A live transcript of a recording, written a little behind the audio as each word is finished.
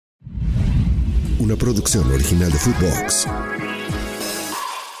una producción original de Footbox.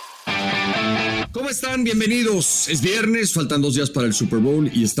 ¿Cómo están? Bienvenidos. Es viernes, faltan 2 días para el Super Bowl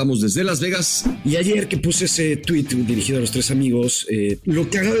y estamos desde Las Vegas. Y ayer que puse ese tweet dirigido a los 3 amigos, lo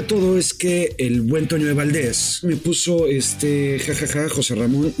que hago de todo es que el buen Toño de Valdés me puso jajaja, José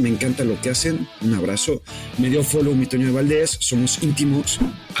Ramón, me encanta lo que hacen, un abrazo. Me dio follow mi Toño de Valdés, somos íntimos.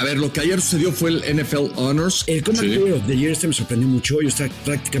 A ver, lo que ayer sucedió fue el NFL Honors. El Comeback Player of the Year me sorprendió mucho. Yo estaba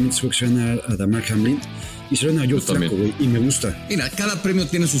prácticamente seleccionando a Damar Hamlin. Y se lo a yo flaco, güey, y me gusta. Mira, cada premio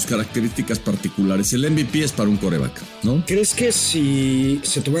tiene sus características particulares. El MVP es para un quarterback, ¿no? ¿Crees que si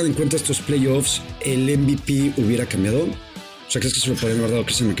se tomaran en cuenta estos playoffs, el MVP hubiera cambiado? O sea, ¿crees que se lo podrían haber dado a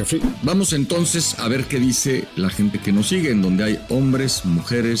Christian McCaffrey? Vamos entonces a ver qué dice la gente que nos sigue, en donde hay hombres,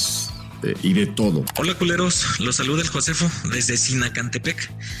 mujeres y de todo. Hola culeros, los saluda el Josefo desde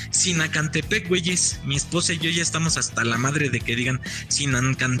Sinacantepec. Sinacantepec, güeyes. Mi esposa y yo ya estamos hasta la madre de que digan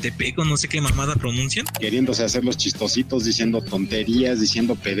Sinacantepec o no sé qué mamada pronuncian. Queriéndose hacer los chistositos, diciendo tonterías,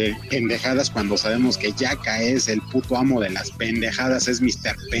 diciendo pendejadas, cuando sabemos que Yaka es el puto amo de las pendejadas, es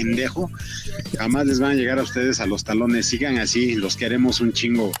Mr. Pendejo. Jamás les van a llegar a ustedes a los talones. Sigan así, los queremos un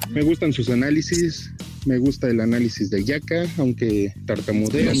chingo. Me gustan sus análisis, me gusta el análisis de Yaka, aunque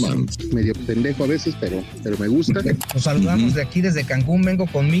tartamudea, medio pendejo a veces, pero me gusta. Los saludamos de aquí desde Cancún, vengo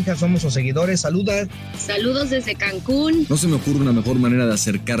con mi hija, somos sus seguidores, saluda. Saludos desde Cancún. No se me ocurre una mejor manera de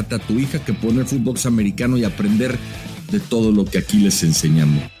acercarte a tu hija que poner Footbox americano y aprender de todo lo que aquí les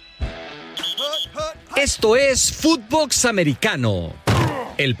enseñamos. Esto es Footbox Americano,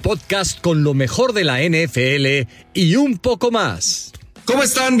 el podcast con lo mejor de la NFL y un poco más. ¿Cómo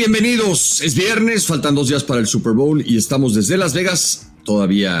están? Bienvenidos. Es viernes, faltan 2 días para el Super Bowl y estamos desde Las Vegas,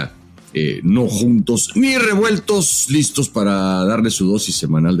 todavía no juntos ni revueltos, listos para darle su dosis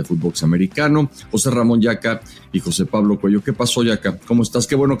semanal de Footbox americano. José Ramón Yaka y José Pablo Cuello. ¿Qué pasó, Yaka? ¿Cómo estás?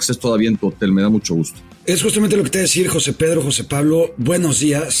 Qué bueno que estés todavía en tu hotel, me da mucho gusto. Es justamente lo que te voy a decir, José Pedro, José Pablo. Buenos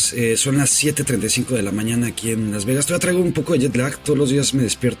días, son las 7:35 de la mañana aquí en Las Vegas. Todavía traigo un poco de jet lag, todos los días me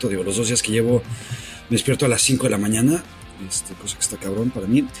despierto, los 2 días que llevo me despierto a las 5 de la mañana. Cosa que está cabrón para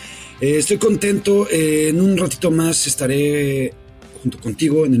mí. Estoy contento. En un ratito más estaré junto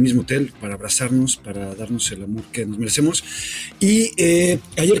contigo en el mismo hotel para abrazarnos, para darnos el amor que nos merecemos. Y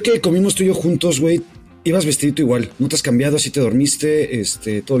ayer que comimos tú y yo juntos, güey, ibas vestidito igual. ¿No te has cambiado? ¿Así te dormiste?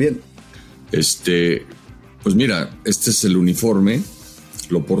 ¿Todo bien? Pues mira, este es el uniforme.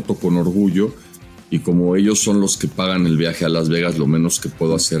 Lo porto con orgullo. Y como ellos son los que pagan el viaje a Las Vegas, lo menos que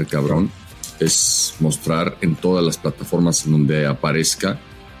puedo hacer, cabrón, es mostrar en todas las plataformas en donde aparezca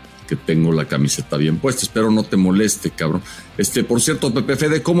que tengo la camiseta bien puesta. Espero no te moleste, cabrón. Por cierto, Pepe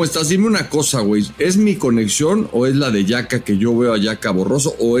Fede, ¿cómo estás? Dime una cosa, güey. ¿Es mi conexión o es la de Yaka que yo veo a Yaka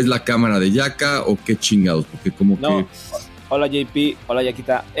borroso? ¿O es la cámara de Yaka o qué chingados? Porque como no. Que... Hola JP, hola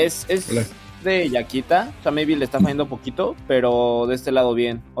Yaquita. Es hola. De Yaquita. O sea, maybe le está fallando un poquito, pero de este lado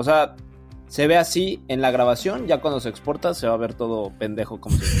bien. O sea... Se ve así en la grabación, ya cuando se exporta se va a ver todo pendejo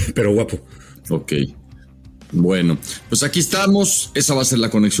como se... Pero guapo. Ok. Bueno, pues aquí estamos. Esa va a ser la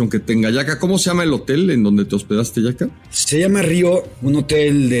conexión que tenga Yaka. ¿Cómo se llama el hotel en donde te hospedaste, Yaka? Se llama Río, un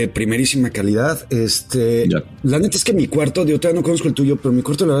hotel de primerísima calidad. La neta es que mi cuarto, yo todavía no conozco el tuyo, pero mi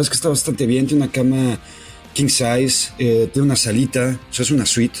cuarto la verdad es que está bastante bien. Tiene una cama king size, tiene una salita, o sea, es una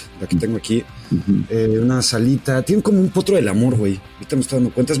suite, la que tengo aquí. Uh-huh. Una salita, tiene como un potro del amor, güey. Ahorita me estoy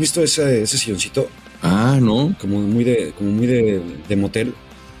dando cuenta. ¿Has visto ese silloncito? Ah, no. Como muy de motel.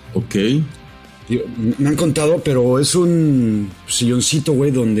 Ok. Me han contado, pero es un silloncito,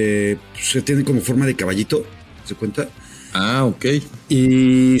 güey, donde se tiene como forma de caballito, ¿se cuenta? Ah, ok.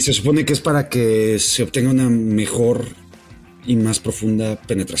 Y se supone que es para que se obtenga una mejor y más profunda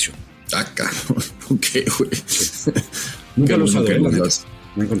penetración. Ah, cabrón. Ok, güey. Sí. Nunca lo he usado,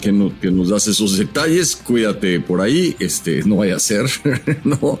 que nos das esos detalles. Cuídate por ahí. No vaya a ser,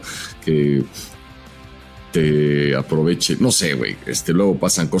 ¿no? Que te aproveche. No sé, güey. Luego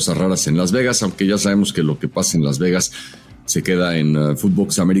pasan cosas raras en Las Vegas, aunque ya sabemos que lo que pasa en Las Vegas se queda en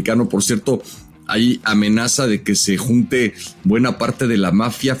Footbox americano. Por cierto, hay amenaza de que se junte buena parte de la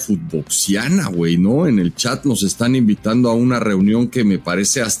mafia futboxiana, güey, ¿no? En el chat nos están invitando a una reunión que me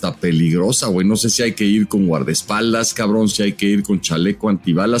parece hasta peligrosa, güey. No sé si hay que ir con guardaespaldas, cabrón, si hay que ir con chaleco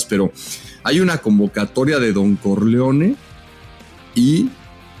antibalas, pero hay una convocatoria de Don Corleone y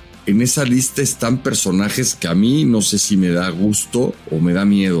en esa lista están personajes que a mí no sé si me da gusto o me da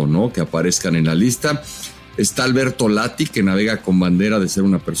miedo, ¿no? Que aparezcan en la lista. Está Alberto Lati, que navega con bandera de ser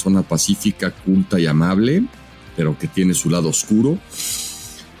una persona pacífica, culta y amable, pero que tiene su lado oscuro.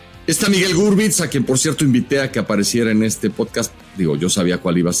 Está Miguel Gurbitz, a quien por cierto invité a que apareciera en este podcast. Digo, yo sabía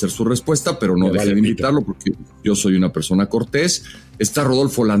cuál iba a ser su respuesta, pero no dejé de invitarlo porque yo soy una persona cortés. Está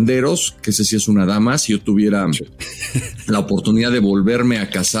Rodolfo Landeros, que ese sí es una dama. Si yo tuviera la oportunidad de volverme a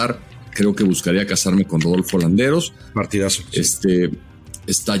casar, creo que buscaría casarme con Rodolfo Landeros. Partidazo. Sí.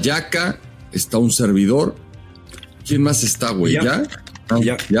 Está Yaka, está un servidor. ¿Quién más está, güey? ¿Ya?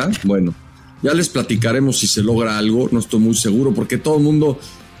 ¿Ya? Bueno, ya les platicaremos si se logra algo. No estoy muy seguro porque todo el mundo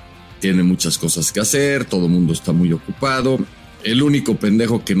tiene muchas cosas que hacer, todo el mundo está muy ocupado. El único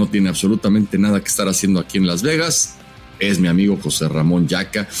pendejo que no tiene absolutamente nada que estar haciendo aquí en Las Vegas es mi amigo José Ramón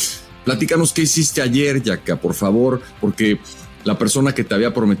Yaka. Platícanos qué hiciste ayer, Yaka, por favor, porque la persona que te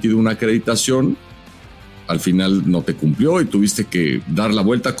había prometido una acreditación al final no te cumplió y tuviste que dar la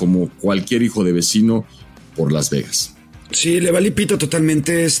vuelta como cualquier hijo de vecino por Las Vegas. Sí, le valí pito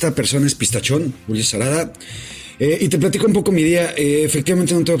totalmente. Esta persona es pistachón, Ulises Arada. Y te platico un poco mi día.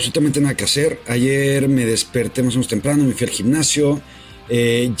 Efectivamente no tengo absolutamente nada que hacer. Ayer me desperté más o menos temprano, me fui al gimnasio,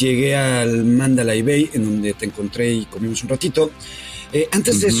 llegué al Mandalay Bay, en donde te encontré y comimos un ratito.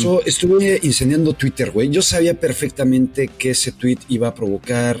 Antes de eso, estuve incendiando Twitter, güey. Yo sabía perfectamente que ese tweet iba a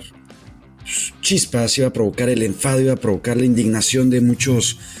provocar chispas, iba a provocar el enfado, iba a provocar la indignación de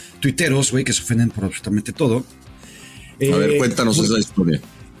muchos tuiteros, güey, que se ofenden por absolutamente todo. A ver, cuéntanos esa historia.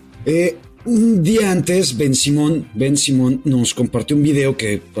 Un día antes, Ben Simón nos compartió un video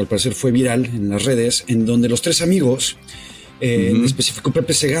que al parecer fue viral en las redes, en donde los tres amigos, en específico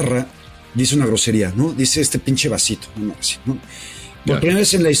Pepe Segarra, dice una grosería, ¿no? Dice este pinche vasito, ¿no? Así, ¿no? Por primera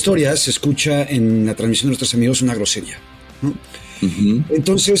vez en la historia se escucha en la transmisión de los tres amigos una grosería, ¿no?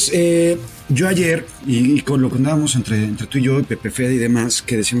 Entonces, yo ayer, y con lo que andábamos entre tú y yo, y Pepe Fede y demás,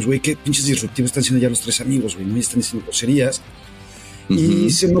 que decíamos, güey, qué pinches disruptivos están haciendo ya los tres amigos, güey, ¿no? Y están diciendo groserías. Y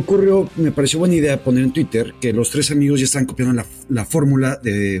se me ocurrió, me pareció buena idea poner en Twitter que los tres amigos ya están copiando la fórmula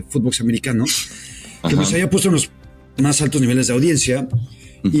de fútbol americano, que nos había puesto en los más altos niveles de audiencia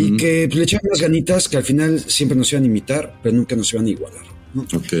y que pues, le echaban unas ganitas que al final siempre nos iban a imitar, pero nunca nos iban a igualar, ¿no?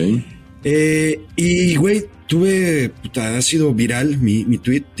 Ok. Y, güey, ha sido viral mi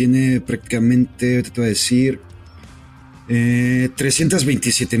tweet, tiene prácticamente, te voy a decir,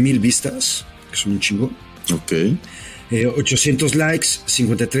 327,000 vistas, que son un chingo. Ok. 800 likes,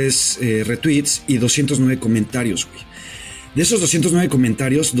 53 retweets y 209 comentarios, güey. De esos 209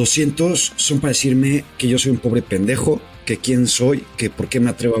 comentarios, 200 son para decirme que yo soy un pobre pendejo, que quién soy, que por qué me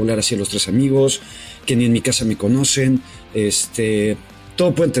atrevo a hablar así a los tres amigos, que ni en mi casa me conocen,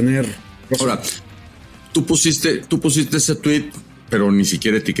 todo pueden tener razón. Ahora, tú pusiste ese tweet, pero ni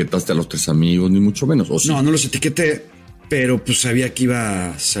siquiera etiquetaste a los tres amigos, ni mucho menos, ¿o sí? No los etiqueté, pero pues sabía que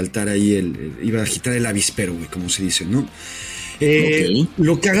iba a saltar ahí iba a agitar el avispero, güey, como se dice, ¿no?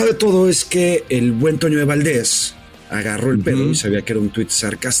 Lo que haga de todo es que el buen Toño de Valdés agarró el pedo y sabía que era un tuit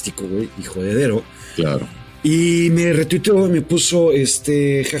sarcástico, güey, y jodedero. Claro. Y me retuiteó, me puso,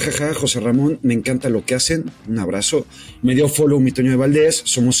 jajaja, José Ramón, me encanta lo que hacen, un abrazo. Me dio follow mi Toño de Valdés,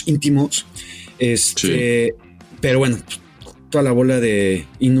 somos íntimos, sí. Pero bueno, toda la bola de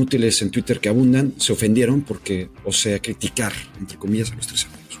inútiles en Twitter que abundan se ofendieron porque, o sea, criticar, entre comillas, a los tres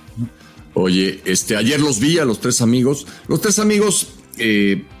amigos, ¿no? Oye, ayer los vi a los tres amigos. Los tres amigos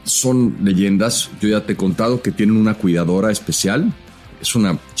son leyendas. Yo ya te he contado que tienen una cuidadora especial. Es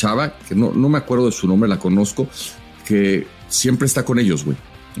una chava que no me acuerdo de su nombre, la conozco, que siempre está con ellos, güey.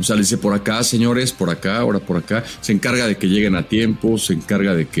 O sea, le dice por acá, señores, por acá, ahora por acá. Se encarga de que lleguen a tiempo, se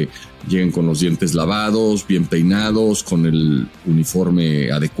encarga de que lleguen con los dientes lavados, bien peinados, con el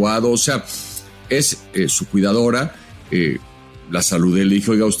uniforme adecuado. O sea, es su cuidadora. La saludé, le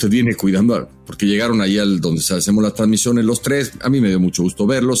dije, oiga, usted viene cuidando, porque llegaron ahí al donde hacemos las transmisiones los tres. A mí me dio mucho gusto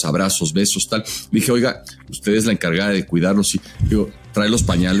verlos, abrazos, besos, tal. Le dije, oiga, usted es la encargada de cuidarlos. Y digo, trae los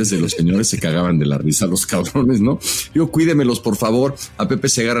pañales de los señores, se cagaban de la risa los cabrones, ¿no? Digo, cuídemelos, por favor. A Pepe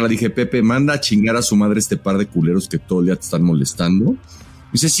Segarra le dije, Pepe, manda a chingar a su madre este par de culeros que todo el día te están molestando.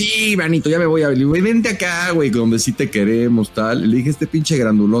 Dice, sí, Vanito, ya me voy a ver. Le digo, vente acá, güey, donde sí te queremos, tal. Le dije, este pinche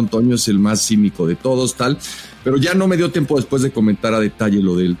grandulón, Toño, es el más cínico de todos, tal. Pero ya no me dio tiempo después de comentar a detalle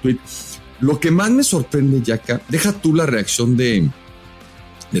lo del tweet. Lo que más me sorprende, Yaka, deja tú la reacción de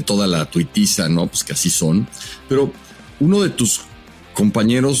toda la tuitiza, ¿no? Pues que así son. Pero uno de tus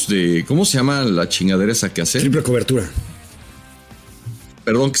compañeros de, ¿cómo se llama la chingadera esa que hace? Triple cobertura.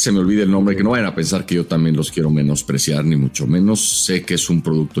 Perdón que se me olvide el nombre, que no vayan a pensar que yo también los quiero menospreciar, ni mucho menos. Sé que es un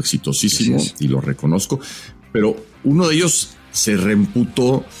producto exitosísimo y lo reconozco, pero uno de ellos se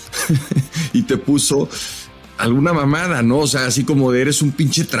reemputó y te puso alguna mamada, ¿no? O sea, así como de eres un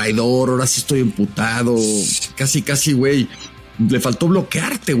pinche traidor, ahora sí estoy emputado. Casi, güey. le faltó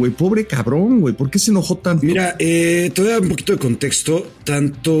bloquearte, güey. Pobre cabrón, güey. ¿Por qué se enojó tanto? Mira, te voy a dar un poquito de contexto.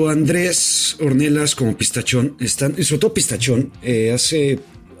 Tanto Andrés Ornelas como Pistachón están, y sobre todo Pistachón, hace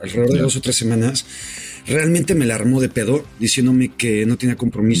alrededor de 2 o 3 semanas, realmente me la armó de pedo, diciéndome que no tenía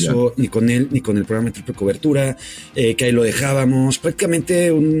compromiso ni con él, ni con el programa de Triple Cobertura, que ahí lo dejábamos.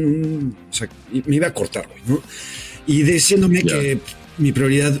 Prácticamente o sea, me iba a cortar, güey, ¿no? Y diciéndome que mi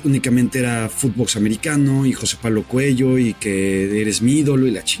prioridad únicamente era Footbox Americano y José Pablo Cuello y que eres mi ídolo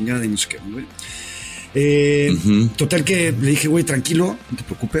y la chingada y no sé qué, güey. Total que le dije, güey, tranquilo, no te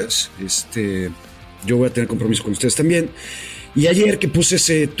preocupes, yo voy a tener compromiso con ustedes también. Y ayer que puse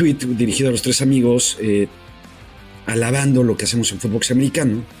ese tweet dirigido a los 3 amigos, alabando lo que hacemos en Footbox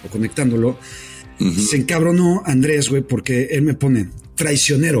Americano o conectándolo, se encabronó Andrés, güey, porque él me pone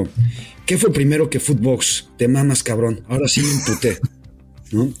traicionero. ¿Qué fue primero que Footbox? Te mamas, cabrón. Ahora sí me emputé,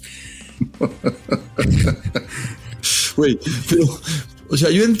 ¿no? Güey, pero, o sea,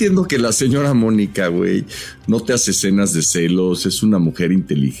 yo entiendo que la señora Mónica, güey, no te hace escenas de celos, es una mujer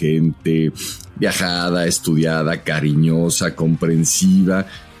inteligente, viajada, estudiada, cariñosa, comprensiva,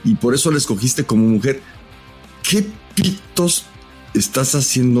 y por eso la escogiste como mujer. ¿Qué pitos estás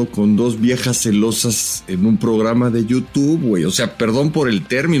haciendo con 2 viejas celosas en un programa de YouTube, güey? O sea, perdón por el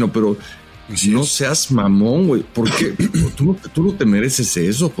término, pero no seas mamón, güey. ¿Por qué? Tú no te mereces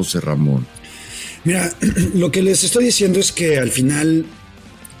eso, José Ramón. Mira, lo que les estoy diciendo es que al final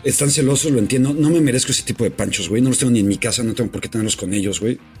están celosos, lo entiendo. No me merezco ese tipo de panchos, güey. No los tengo ni en mi casa, no tengo por qué tenerlos con ellos,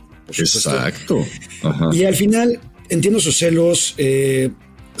 güey. Exacto. Ajá. Y al final entiendo sus celos.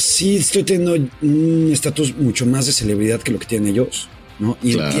 Sí estoy teniendo un estatus mucho más de celebridad que lo que tienen ellos, ¿no?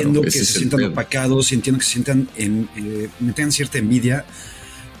 Y claro, entiendo que se sientan opacados y entiendo que se sientan me tengan cierta envidia,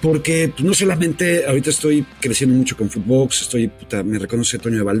 porque pues, no solamente ahorita estoy creciendo mucho con Footbox, me reconoce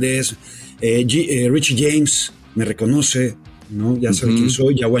Toño de Valdés, Richie James me reconoce, ¿no? Ya sabe quién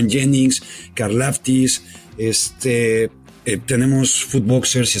soy, Jawan Jennings, Carl Aftis, tenemos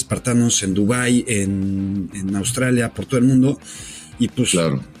Footboxers y espartanos en Dubái, en Australia, por todo el mundo. Y pues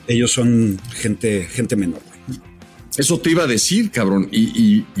ellos son gente menor. Eso te iba a decir, cabrón.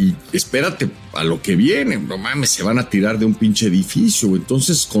 Y espérate a lo que viene. No mames, se van a tirar de un pinche edificio.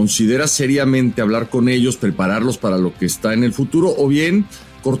 Entonces considera seriamente hablar con ellos, prepararlos para lo que está en el futuro, o bien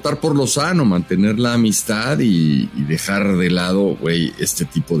cortar por lo sano, mantener la amistad y dejar de lado, güey, este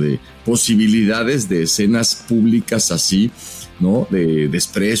tipo de posibilidades de escenas públicas así, ¿no? De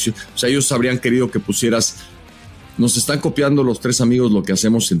desprecio. O sea, ellos habrían querido que pusieras... Nos están copiando los 3 amigos lo que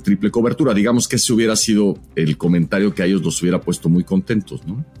hacemos en Triple Cobertura. Digamos que ese hubiera sido el comentario que a ellos los hubiera puesto muy contentos,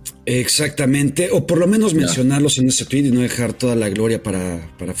 ¿no? Exactamente, o por lo menos mencionarlos en ese tweet y no dejar toda la gloria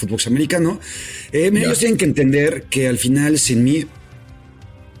para Footbox Americano. Ellos tienen que entender que al final, sin mí,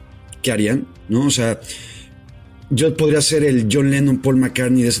 ¿qué harían? ¿No? O sea, yo podría ser el John Lennon, Paul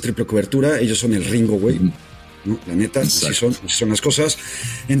McCartney de esa Triple Cobertura. Ellos son el Ringo, güey. ¿No? La neta, así son las cosas.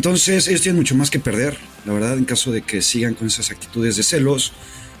 Entonces ellos tienen mucho más que perder, la verdad, en caso de que sigan con esas actitudes de celos,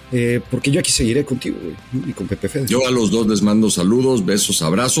 porque yo aquí seguiré contigo, güey, ¿no? Y con Pepe Fede. Yo a los 2 les mando saludos, besos,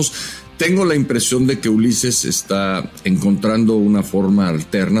 abrazos. Tengo la impresión de que Ulises está encontrando una forma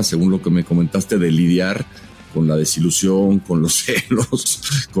alterna, según lo que me comentaste, de lidiar con la desilusión, con los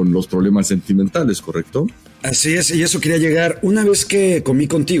celos, con los problemas sentimentales, ¿correcto? Así es, y eso quería llegar. Una vez que comí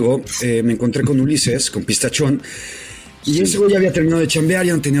contigo, me encontré con Ulises, con Pistachón, y ese güey ya había terminado de chambear,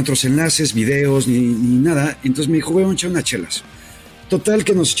 ya no tenía otros enlaces, videos, ni nada. Entonces me dijo, güey, vamos a echar unas chelas. Total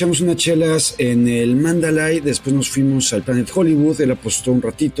que nos echamos unas chelas en el Mandalay, después nos fuimos al Planet Hollywood, él apostó un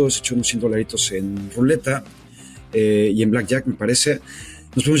ratito, se echó unos $100 en ruleta y en blackjack, me parece.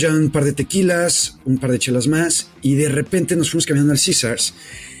 Nos fuimos ya un par de tequilas, un par de chelas más, y de repente nos fuimos caminando al Caesars.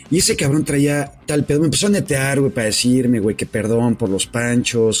 Y ese cabrón traía tal pedo. Me empezó a netear, güey, para decirme, güey, que perdón por los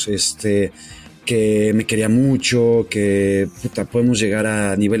panchos, que me quería mucho, que puta, podemos llegar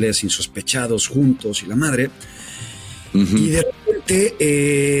a niveles insospechados juntos y la madre. Y de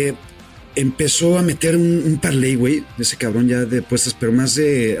repente empezó a meter un parlay, güey, de ese cabrón ya de apuestas, pero más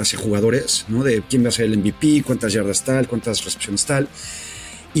de hacia jugadores, ¿no? De quién va a ser el MVP, cuántas yardas tal, cuántas recepciones tal.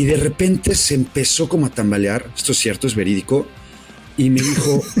 Y de repente se empezó como a tambalear. Esto es cierto, es verídico. Y me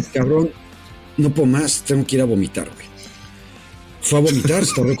dijo, cabrón, no puedo más, tengo que ir a vomitar, güey. Fue a vomitar,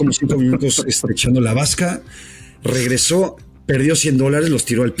 se tardó como 5 minutos echando la vasca, regresó, perdió $100, los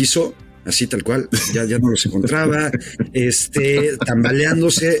tiró al piso, así tal cual, ya no los encontraba,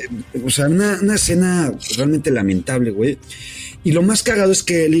 tambaleándose, o sea, una escena realmente lamentable, güey. Y lo más cagado es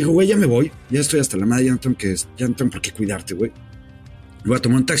que le dijo, güey, ya me voy, ya estoy hasta la madre, ya no tengo por qué cuidarte, güey. Voy a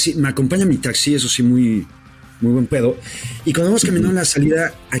tomar un taxi, me acompaña mi taxi, eso sí, muy buen pedo. Y cuando vamos caminando en la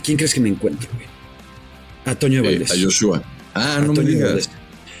salida, ¿a quién crees que me encuentro, güey? A Toño de Valdés. A Joshua. No me digas.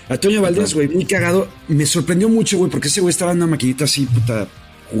 Antonio Valdés, güey, muy cagado. Me sorprendió mucho, güey, porque ese güey estaba en una maquinita así, puta,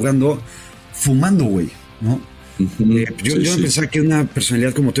 jugando, fumando, güey, ¿no? Yo no pensaba que una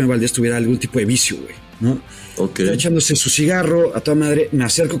personalidad como Antonio Valdés tuviera algún tipo de vicio, güey, ¿no? Está echándose su cigarro a toda madre. Me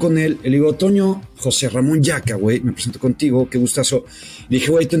acerco con él, le digo, Toño, José Ramón Yaca, güey, me presento contigo, qué gustazo. Le dije,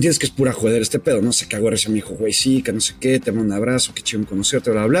 güey, tú entiendes que es pura joder este pedo, ¿no? Se cagó risa, me dijo, güey, sí, que no sé qué, te mando un abrazo, qué chido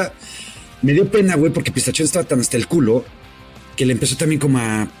conocerte, bla, bla. Me dio pena, güey, porque Pistachón estaba tan hasta el culo que le empezó también como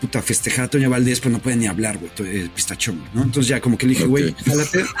a puta festejar a Toño Valdés, pero no puede ni hablar, güey, Pistachón, ¿no? Entonces ya como que le dije, güey,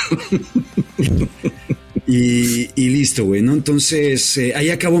 jálate. y listo, güey, ¿no? Entonces ahí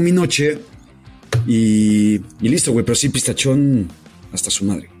acabó mi noche y listo, güey, pero sí, Pistachón hasta su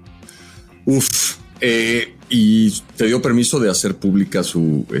madre. Y te dio permiso de hacer pública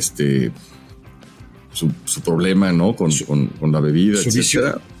su problema, ¿no? Con la bebida,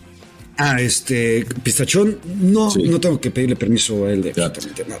 etcétera. Pistachón, no tengo que pedirle permiso a él de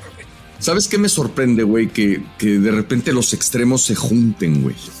absolutamente nada, güey. ¿Sabes qué me sorprende, güey? Que de repente los extremos se junten,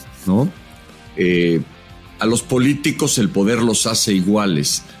 güey, ¿no? A los políticos el poder los hace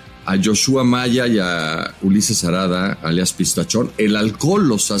iguales. A Joshua Maya y a Ulises Arada, alias Pistachón, el alcohol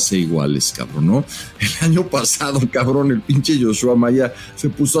los hace iguales, cabrón, ¿no? El año pasado, cabrón, el pinche Joshua Maya se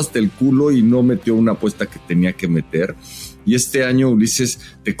puso hasta el culo y no metió una apuesta que tenía que meter. Y este año Ulises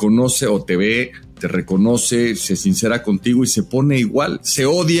te conoce o te ve, te reconoce, se sincera contigo y se pone igual. Se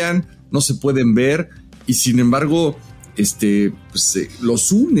odian, no se pueden ver y sin embargo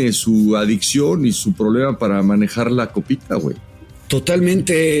los une su adicción y su problema para manejar la copita, güey.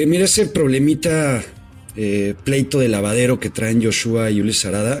 Totalmente. Mira ese problemita, pleito de lavadero que traen Joshua y Ulises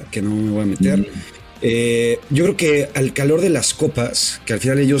Arada, que no me voy a meter. Yo creo que al calor de las copas, que al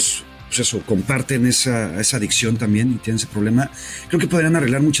final ellos pues eso, comparten esa adicción también y tienen ese problema, creo que podrían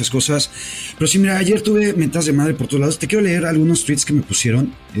arreglar muchas cosas. Pero sí, mira, ayer tuve mentas de madre por todos lados. Te quiero leer algunos tweets que me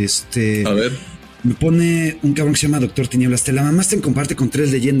pusieron. A ver. Me pone un cabrón que se llama Doctor Tinieblas. Te la mamaste en comparte con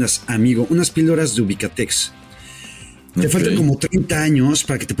 3 leyendas, amigo. Unas píldoras de Ubicatex. Te faltan como 30 años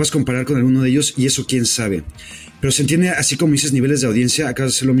para que te puedas comparar con alguno de ellos y eso quién sabe. Pero se entiende, así como dices, niveles de audiencia.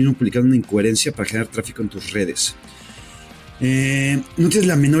 Acabas de hacer lo mismo publicando una incoherencia para generar tráfico en tus redes. No tienes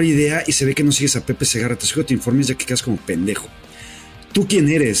la menor idea y se ve que no sigues a Pepe Segarra. Te sugiero que te informes ya que quedas como pendejo. ¿Tú quién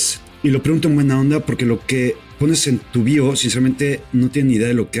eres? Y lo pregunto en buena onda porque lo que pones en tu bio, sinceramente, no tienen ni idea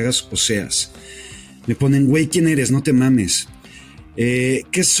de lo que hagas o seas. Me ponen, güey, ¿quién eres? No te mames. ¿Qué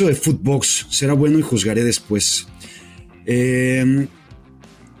es eso de Footbox? Será bueno y juzgaré después.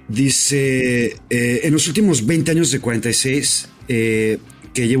 Dice, en los últimos 20 años de 46 que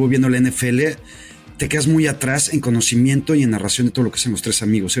llevo viendo la NFL, te quedas muy atrás en conocimiento y en narración de todo lo que hacen los 3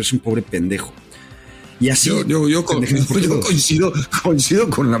 amigos. Eres un pobre pendejo. Y así yo coincido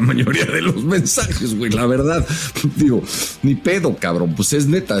con la mayoría de los mensajes, güey, la verdad. Digo, ni pedo, cabrón, pues es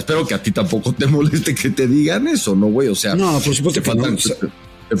neta. Espero que a ti tampoco te moleste que te digan eso, ¿no, güey? O sea, no, por supuesto que no.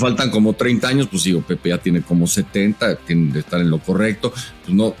 Te faltan como 30 años, pues digo, Pepe ya tiene como 70, tiene de estar en lo correcto.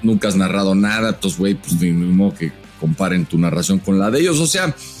 Pues no, nunca has narrado nada, entonces, güey, pues ni modo que comparen tu narración con la de ellos. O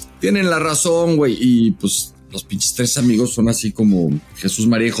sea, tienen la razón, güey, y pues los pinches 3 amigos son así como Jesús,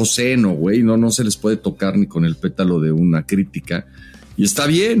 María y José, ¿no, güey? No se les puede tocar ni con el pétalo de una crítica. Y está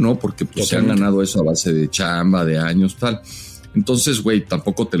bien, ¿no? Porque pues se han ganado eso a base de chamba, de años, tal. Entonces, güey,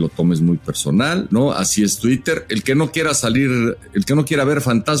 tampoco te lo tomes muy personal, ¿no? Así es Twitter. El que no quiera ver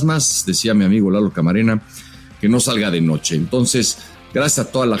fantasmas, decía mi amigo Lalo Camarena, que no salga de noche. Entonces, gracias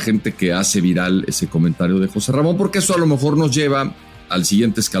a toda la gente que hace viral ese comentario de José Ramón, porque eso a lo mejor nos lleva al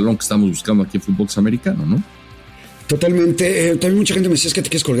siguiente escalón que estamos buscando aquí en Footbox Americano, ¿no? Totalmente. También mucha gente me decía, es que te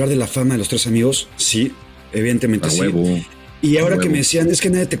quieres colgar de la fama de los 3 amigos. Sí, evidentemente sí. Huevo. Y ahora que me decían, es que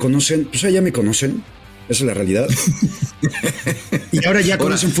nadie te conocen, pues ya me conocen. Esa es la realidad. Y ahora ya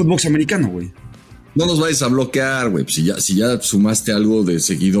conocen Footbox Americano, güey. No nos vayas a bloquear, güey. Si ya sumaste algo de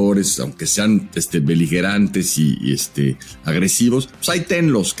seguidores, aunque sean beligerantes y agresivos, pues ahí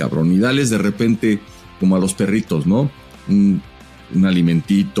tenlos, cabrón. Y dales de repente, como a los perritos, ¿no? Un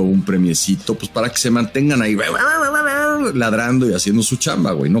alimentito, un premiecito, pues para que se mantengan ahí ladrando y haciendo su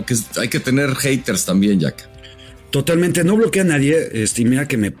chamba, güey, ¿no? Que hay que tener haters también, Jack. Totalmente, no bloquea a nadie, y mira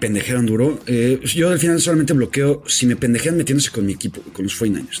que me pendejearon duro. Yo al final solamente bloqueo si me pendejean metiéndose con mi equipo, con los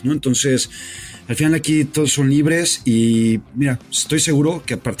 49ers, ¿no? Entonces, al final aquí todos son libres y mira, estoy seguro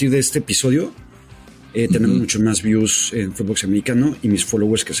que a partir de este episodio tenemos mucho más views en Footbox Americano y mis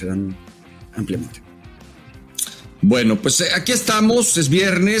followers crecerán ampliamente. Bueno, pues aquí estamos, es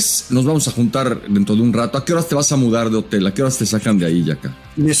viernes, nos vamos a juntar dentro de un rato. ¿A qué horas te vas a mudar de hotel? ¿A qué horas te sacan de ahí, Yaka?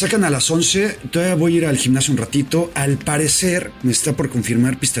 Me sacan a las 11, todavía voy a ir al gimnasio un ratito. Al parecer, me está por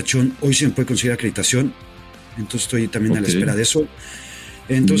confirmar Pistachón, hoy se me puede conseguir acreditación. entonces estoy también a la espera de eso.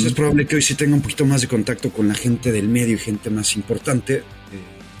 Entonces es probable que hoy sí tenga un poquito más de contacto con la gente del medio y gente más importante.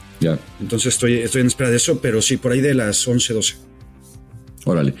 Entonces estoy en espera de eso, pero sí, por ahí de las 11, 12.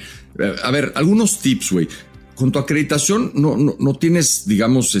 Órale. A ver, algunos tips, güey. Con tu acreditación no tienes,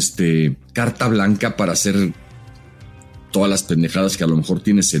 digamos, carta blanca para hacer todas las pendejadas que a lo mejor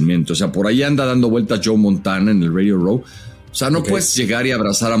tienes en mente. O sea, por ahí anda dando vueltas Joe Montana en el Radio Row. O sea, no puedes llegar y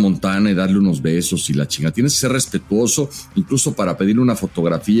abrazar a Montana y darle unos besos y la chinga. Tienes que ser respetuoso, incluso para pedirle una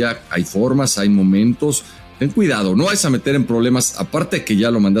fotografía. Hay formas, hay momentos. Ten cuidado, no vayas a meter en problemas. Aparte de que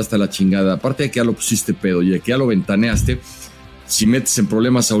ya lo mandaste a la chingada, aparte de que ya lo pusiste pedo y de que ya lo ventaneaste, si metes en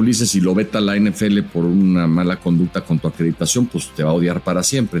problemas a Ulises y lo veta la NFL por una mala conducta con tu acreditación, pues te va a odiar para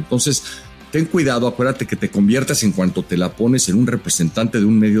siempre. Entonces, ten cuidado, acuérdate que te conviertas en cuanto te la pones en un representante de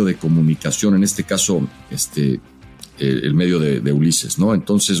un medio de comunicación, en este caso, el medio de Ulises, ¿no?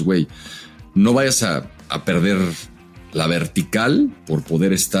 Entonces, güey, no vayas a perder la vertical por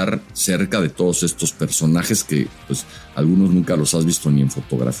poder estar cerca de todos estos personajes que, pues, algunos nunca los has visto ni en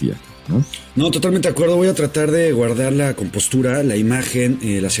fotografía, ¿no? No, totalmente de acuerdo. Voy a tratar de guardar la compostura, la imagen,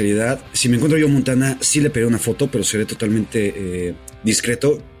 la seriedad. Si me encuentro yo Montana, sí le pediré una foto, pero seré totalmente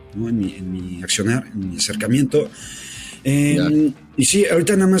discreto, ¿no? en mi accionar, en mi acercamiento. Y sí,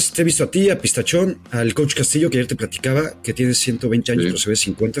 ahorita nada más te he visto a ti, a Pistachón, al coach Castillo, que ayer te platicaba, que tiene 120 años, pero se ve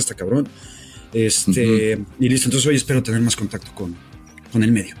 50, está cabrón. Y listo, entonces hoy espero tener más contacto con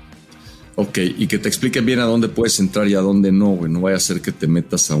el medio. Ok, y que te expliquen bien a dónde puedes entrar y a dónde no, güey. No vaya a ser que te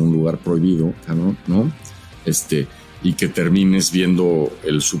metas a un lugar prohibido, ¿no? Y que termines viendo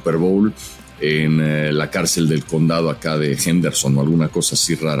el Super Bowl en la cárcel del condado acá de Henderson o alguna cosa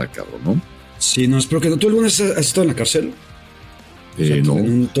así rara, cabrón, ¿no? Sí, no, espero que no. ¿Tú alguna vez has estado en la cárcel? O sea, no.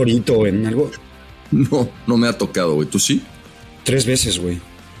 ¿En un torito o en algo? No me ha tocado, güey. ¿Tú sí? 3 veces, güey.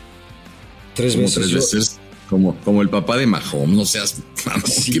 3 veces. 3 veces. Como el papá de Mahomes, no seas...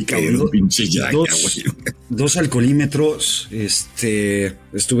 Sí, qué pedo, pinche yaca, güey. 2 alcoholímetros.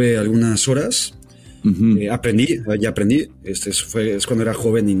 Estuve algunas horas. Aprendí. Es cuando era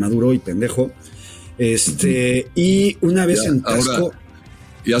joven, inmaduro y pendejo. Y una vez en Tasco... Ahora,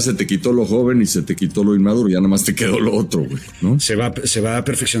 ya se te quitó lo joven y se te quitó lo inmaduro, ya nada más te quedó lo otro, güey, ¿no? Se va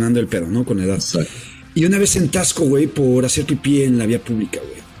perfeccionando el pedo, ¿no? Con la edad. Exacto. Y una vez en Tasco, güey, por hacer pipí en la vía pública,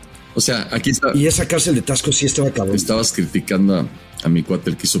 güey. O sea, aquí está. Y esa cárcel de Tasco sí estaba cabrón. Estabas criticando a mi cuate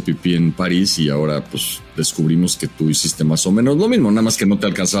el que hizo pipí en París y ahora pues descubrimos que tú hiciste más o menos lo mismo, nada más que no te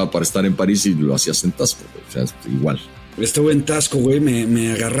alcanzaba para estar en París y lo hacías en Tasco, güey. O sea, igual. Estuve en Tasco, güey,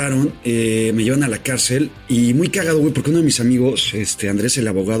 me agarraron, me llevan a la cárcel y muy cagado, güey, porque uno de mis amigos, Andrés, el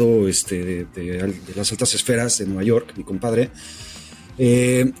abogado de las altas esferas de Nueva York, mi compadre,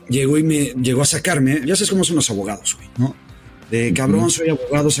 llegó y me llegó a sacarme. Ya sabes cómo son los abogados, güey, ¿no? De cabrón, soy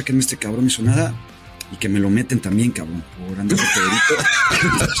abogado, sáquenme este cabrón, hizo nada. Y que me lo meten también, cabrón, por andar de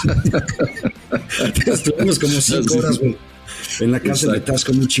pedrito. Estuvimos como 5 horas, güey, en la cárcel de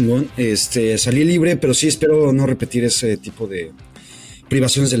Tasco, muy chingón. Salí libre, pero sí espero no repetir ese tipo de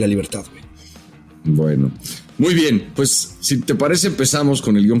privaciones de la libertad, güey. Bueno, muy bien, pues si te parece empezamos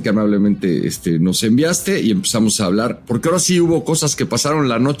con el guión que amablemente nos enviaste y empezamos a hablar, porque ahora sí hubo cosas que pasaron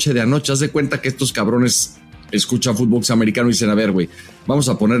la noche de anoche. Haz de cuenta que estos cabrones escuchan fútbol americano y dicen, a ver, güey, vamos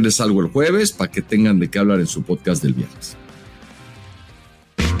a ponerles algo el jueves para que tengan de qué hablar en su podcast del viernes.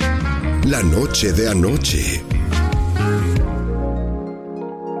 La noche de anoche.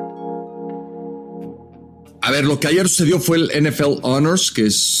 A ver, lo que ayer sucedió fue el NFL Honors, que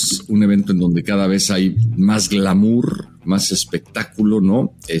es un evento en donde cada vez hay más glamour, más espectáculo,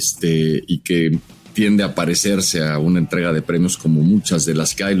 ¿no? Y que tiende a parecerse a una entrega de premios como muchas de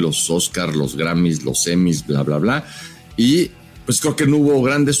las que hay, los Oscars, los Grammys, los Emmys, bla, bla, bla. Y pues creo que no hubo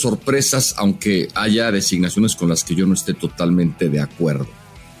grandes sorpresas, aunque haya designaciones con las que yo no esté totalmente de acuerdo.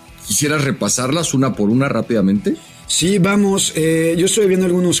 ¿Quisieras repasarlas una por una rápidamente? Sí, vamos. Yo estuve viendo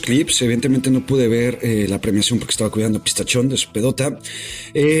algunos clips. Evidentemente no pude ver la premiación porque estaba cuidando a Pistachón de su pedota.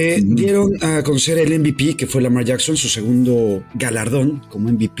 Dieron a conocer el MVP, que fue Lamar Jackson, su segundo galardón como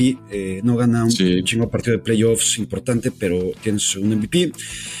MVP. No gana un chingo partido de playoffs importante, pero tiene su segundo MVP.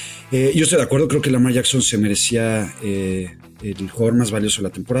 Yo estoy de acuerdo, creo que Lamar Jackson se merecía el jugador más valioso de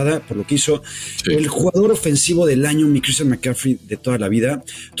la temporada por lo que hizo. El jugador ofensivo del año, mi Christian McCaffrey de toda la vida.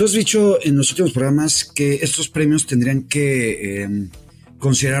 Tú has dicho en los últimos programas que estos premios tendrían que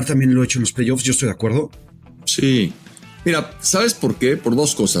considerar también lo hecho en los playoffs. Yo estoy de acuerdo. Sí. Mira, ¿sabes por qué? Por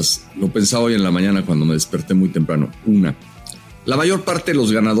 2 cosas. Lo pensaba hoy en la mañana cuando me desperté muy temprano. Una, la mayor parte de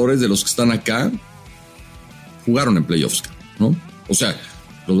los ganadores de los que están acá jugaron en playoffs, ¿no? O sea,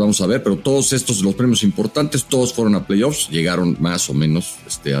 los vamos a ver, pero todos estos, los premios importantes, todos fueron a playoffs, llegaron más o menos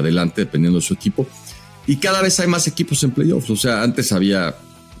adelante, dependiendo de su equipo. Y cada vez hay más equipos en playoffs. O sea, antes había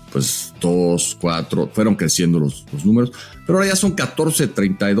pues 2, 4, fueron creciendo los números, pero ahora ya son 14,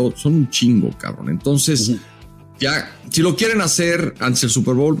 32, son un chingo, cabrón. Entonces, ya, si lo quieren hacer antes del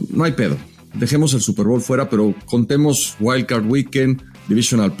Super Bowl, no hay pedo. Dejemos el Super Bowl fuera, pero contemos Wildcard Weekend,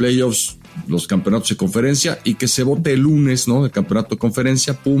 Divisional Playoffs, los campeonatos de conferencia, y que se vote el lunes, ¿no? El campeonato de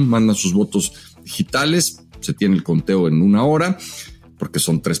conferencia, pum, mandan sus votos digitales, se tiene el conteo en 1 hora, porque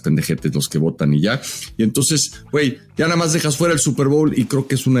son 3 pendejetes los que votan y ya. Y entonces, güey, ya nada más dejas fuera el Super Bowl y creo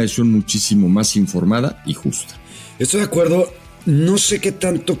que es una decisión muchísimo más informada y justa. Estoy de acuerdo. No sé qué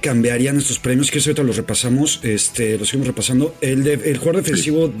tanto cambiarían estos premios, que ahorita los repasamos, los seguimos repasando. El jugador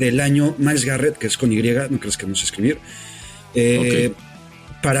defensivo del año, Myles Garrett, que es con Y, no crees que no sé escribir.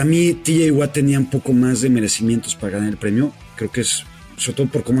 Para mí, TJ Watt tenía un poco más de merecimientos para ganar el premio. Creo que es, sobre todo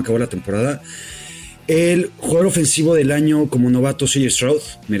por cómo acabó la temporada. El jugador ofensivo del año como novato, CJ Stroud,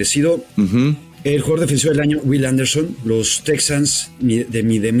 merecido. El jugador defensivo del año, Will Anderson. Los Texans de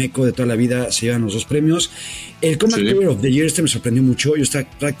mi Demeco de toda la vida se llevan los 2 premios. El Comeback Player of the Year, me sorprendió mucho. Yo estaba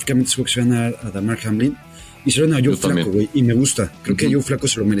prácticamente seguro que se iban a dar a Damar Hamlin. Y se lo dan a Joe Flacco, güey. Y me gusta. Creo que Joe Flacco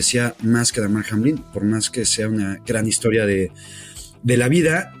se lo merecía más que Damar Hamlin, por más que sea una gran historia de la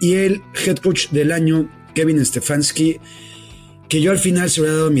vida. Y el head coach del año, Kevin Stefanski, que yo al final se lo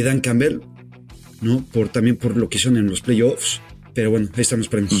había dado a mi Dan Campbell, ¿no? También por lo que hicieron en los playoffs. Pero bueno, ahí están los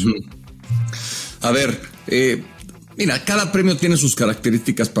premios. A ver, mira, cada premio tiene sus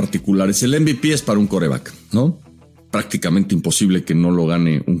características particulares. El MVP es para un quarterback, ¿no? Prácticamente imposible que no lo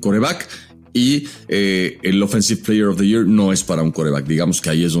gane un quarterback. Y el Offensive Player of the Year no es para un quarterback. Digamos que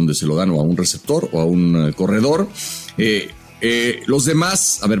ahí es donde se lo dan o a un receptor o a un corredor. Los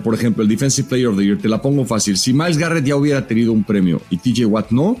demás, a ver, por ejemplo, el Defensive Player of the Year, te la pongo fácil. Si Myles Garrett ya hubiera tenido un premio y TJ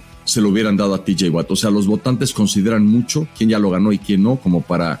Watt no, se lo hubieran dado a TJ Watt. O sea, los votantes consideran mucho quién ya lo ganó y quién no, como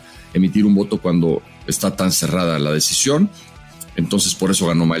para emitir un voto cuando está tan cerrada la decisión. Entonces, por eso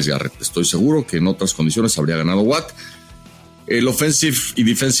ganó Myles Garrett. Estoy seguro que en otras condiciones habría ganado Watt. El Offensive y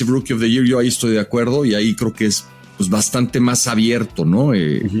Defensive Rookie of the Year, yo ahí estoy de acuerdo, y ahí creo que es pues bastante más abierto, ¿no?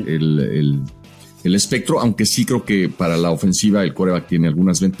 El espectro, aunque sí creo que para la ofensiva el quarterback tiene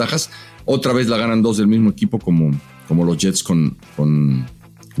algunas ventajas. Otra vez la ganan 2 del mismo equipo, como los Jets con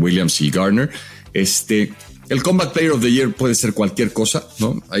Williams y Garner. El Comeback Player of the Year puede ser cualquier cosa,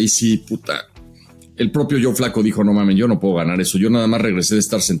 ¿no? Ahí sí, puta. El propio Joe Flacco dijo, no mames, yo no puedo ganar eso. Yo nada más regresé de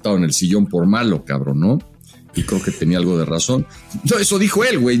estar sentado en el sillón por malo, cabrón, ¿no? Y creo que tenía algo de razón. No, eso dijo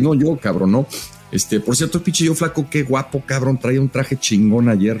él, güey, no yo, cabrón, ¿no? Por cierto, el pinche Joe Flacco, qué guapo, cabrón. Traía un traje chingón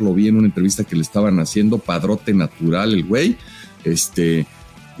ayer, lo vi en una entrevista que le estaban haciendo. Padrote natural, el güey.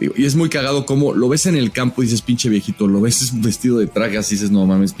 Y es muy cagado como lo ves en el campo y dices, pinche viejito, lo ves vestido de traje así, dices, no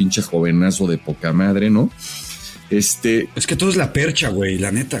mames, pinche jovenazo de poca madre, ¿no? Es que todo es la percha, güey,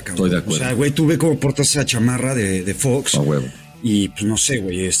 la neta, cabrón. Estoy de acuerdo. O sea, güey, tú ve cómo portas esa chamarra de Fox. A huevo. Y pues no sé,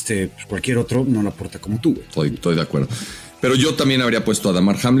 güey, pues, cualquier otro no la porta como tú, güey. Estoy de acuerdo. Pero yo también habría puesto a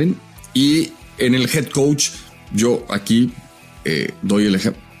Damar Hamlin. Y en el head coach, yo aquí doy el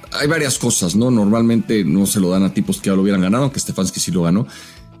ejemplo. Hay varias cosas, ¿no? Normalmente no se lo dan a tipos que ya lo hubieran ganado, aunque Stefanski sí lo ganó.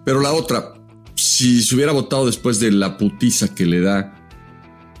 Pero la otra, si se hubiera votado después de la putiza que le da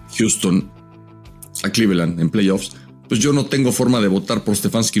Houston a Cleveland en playoffs, pues yo no tengo forma de votar por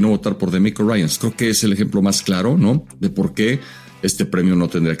Stefanski y no votar por DeMeco Ryans. Creo que es el ejemplo más claro, ¿no? De por qué este premio no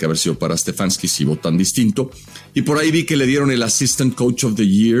tendría que haber sido para Stefanski si votan distinto. Y por ahí vi que le dieron el Assistant Coach of the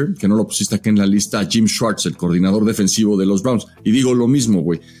Year, que no lo pusiste aquí en la lista, a Jim Schwartz, el coordinador defensivo de los Browns. Y digo lo mismo,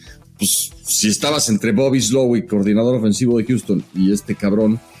 güey. Pues si estabas entre Bobby Slowick, coordinador ofensivo de Houston, y este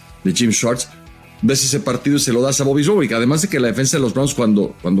cabrón de Jim Schwartz, ves ese partido y se lo das a Bobby Slowick. Además de que la defensa de los Browns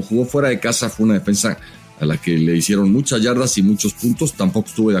cuando jugó fuera de casa fue una defensa a la que le hicieron muchas yardas y muchos puntos. Tampoco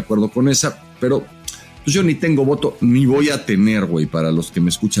estuve de acuerdo con esa, pero pues yo ni tengo voto, ni voy a tener, güey, para los que me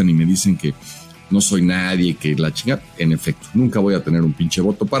escuchan y me dicen que no soy nadie, que la chinga. En efecto, nunca voy a tener un pinche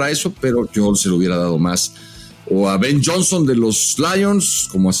voto para eso, pero yo se lo hubiera dado más o a Ben Johnson de los Lions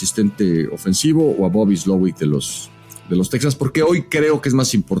como asistente ofensivo o a Bobby Slowick de los Texans, porque hoy creo que es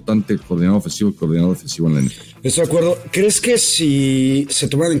más importante el coordinador ofensivo que el coordinador defensivo en la NFL. Estoy de acuerdo. ¿Crees que si se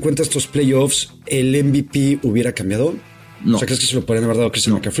tomaran en cuenta estos playoffs, el MVP hubiera cambiado? No. O sea, ¿crees que se lo podrían haber dado a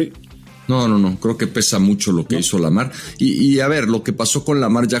Christian McCaffrey? No. Creo que pesa mucho lo que hizo Lamar. Y a ver, lo que pasó con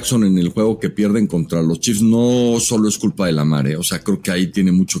Lamar Jackson en el juego que pierden contra los Chiefs no solo es culpa de Lamar, O sea, creo que ahí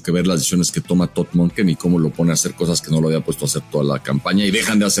tiene mucho que ver las decisiones que toma Todd Monken y cómo lo pone a hacer cosas que no lo había puesto a hacer toda la campaña y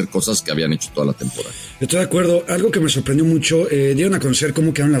dejan de hacer cosas que habían hecho toda la temporada. Estoy de acuerdo. Algo que me sorprendió mucho, dieron a conocer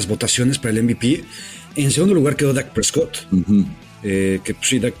cómo quedaron las votaciones para el MVP. En segundo lugar quedó Dak Prescott. Que pues,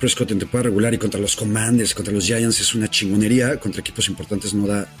 sí, Dak Prescott en temporada regular y contra los Commanders, contra los Giants es una chingonería, contra equipos importantes no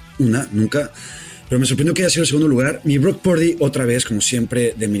da una, nunca. Pero me sorprendió que haya sido el segundo lugar. Mi Brock Purdy, otra vez, como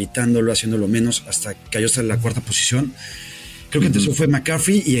siempre, demeritándolo, haciéndolo menos, hasta cayó hasta la cuarta posición. Creo que en tercero fue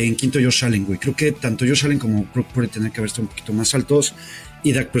McCaffrey y en quinto Josh Allen, güey. Creo que tanto Josh Allen como Brock Purdy tenían que haber estado un poquito más altos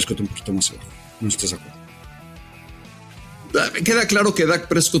y Dak Prescott un poquito más abajo. ¿No estás de acuerdo? Queda claro que Dak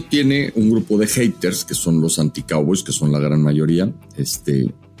Prescott tiene un grupo de haters, que son los anti-Cowboys, que son la gran mayoría,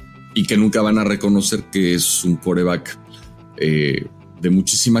 y que nunca van a reconocer que es un quarterback de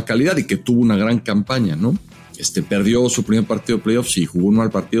muchísima calidad y que tuvo una gran campaña, ¿no? Perdió su primer partido de playoffs y jugó un mal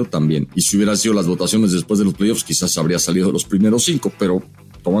partido también. Y si hubieran sido las votaciones después de los playoffs, quizás habría salido de los primeros 5, pero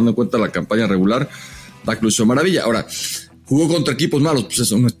tomando en cuenta la campaña regular, Dak lo hizo maravilla. Ahora, jugó contra equipos malos, pues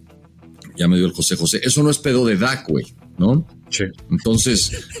eso no es, ya me dio el José, eso no es pedo de Dak, güey, ¿no? Sí.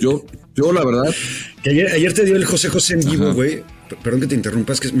 Entonces, yo la verdad... Que ayer te dio el José en vivo, güey. Perdón que te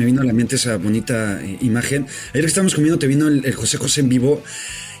interrumpas, que me vino a la mente esa bonita imagen. Ayer que estábamos comiendo te vino el José en vivo.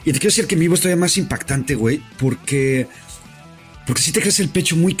 Y te quiero decir que en vivo es todavía más impactante, güey, porque sí te crece el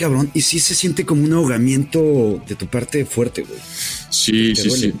pecho muy cabrón y sí se siente como un ahogamiento de tu parte fuerte, güey. Sí.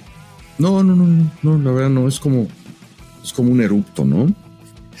 No, la verdad no, es como un erupto, ¿no?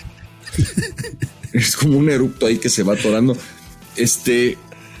 Es como un erupto ahí que se va atorando.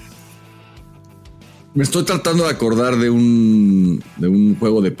 Me estoy tratando de acordar de un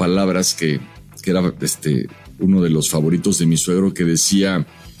juego de palabras que era uno de los favoritos de mi suegro, que decía: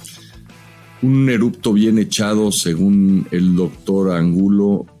 un erupto bien echado, según el doctor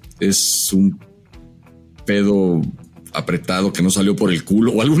Angulo, es un pedo apretado que no salió por el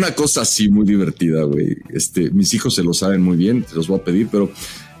culo, o alguna cosa así muy divertida, güey. Mis hijos se lo saben muy bien, te los voy a pedir, pero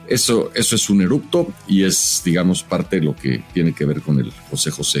eso es un erupto y es, digamos, parte de lo que tiene que ver con el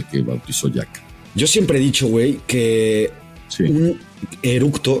José que bautizó Jack. Yo siempre he dicho, güey, que sí, un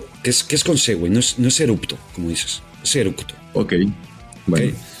eructo, que es con C, güey, no es erupto, como dices, es eructo. Ok, bueno.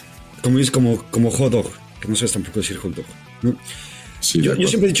 Okay. Como dices, como hot dog, que no sabes tampoco decir hot dog, ¿no? Sí, yo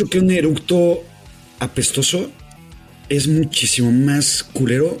siempre he dicho que un eructo apestoso es muchísimo más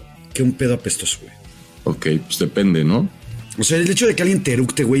culero que un pedo apestoso, güey. Ok, pues depende, ¿no? O sea, el hecho de que alguien te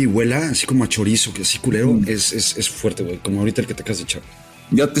eructe, güey, y huela así como a chorizo, que así culero, es fuerte, güey, como ahorita el que te acabas de echar.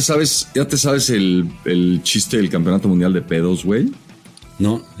 ¿Ya te sabes el chiste del campeonato mundial de pedos, güey?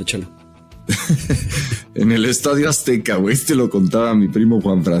 No, échalo. En el Estadio Azteca, güey, lo contaba mi primo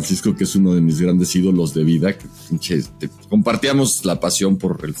Juan Francisco, que es uno de mis grandes ídolos de vida, que compartíamos la pasión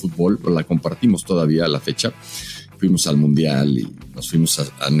por el fútbol, pero la compartimos todavía a la fecha. Fuimos al Mundial y nos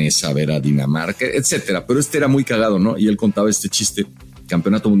fuimos a Nesa a ver a Dinamarca, etcétera. Pero era muy cagado, ¿no? Y él contaba este chiste,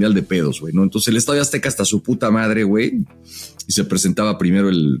 campeonato mundial de pedos, güey, ¿no? Entonces el Estadio Azteca hasta su puta madre, güey, y se presentaba primero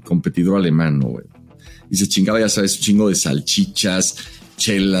el competidor alemán, ¿no, güey? Y se chingaba, ya sabes, un chingo de salchichas,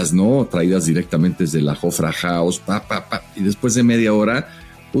 chelas, ¿no? Traídas directamente desde la Hofra House, y después de media hora,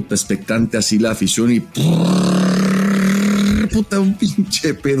 puta, expectante así la afición y puta, un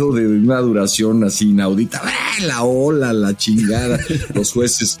pinche pedo de una duración así inaudita, la ola, la chingada, los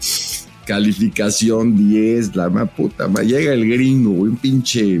jueces, calificación 10, la puta, llega el gringo, güey, un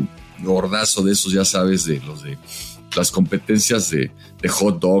pinche gordazo de esos, ya sabes, de los de las competencias de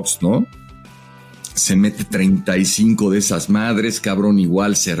hot dogs, ¿no? Se mete 35 de esas madres, cabrón,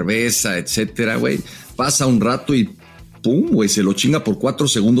 igual cerveza, etcétera, güey. Pasa un rato y pum, güey, se lo chinga por 4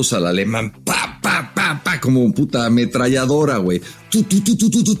 segundos al alemán. Como puta ametralladora, güey.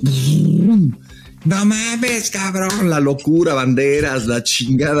 No mames, cabrón, la locura, banderas, la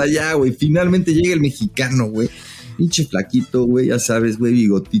chingada ya, güey. Finalmente llega el mexicano, güey. Pinche flaquito, güey, ya sabes, güey,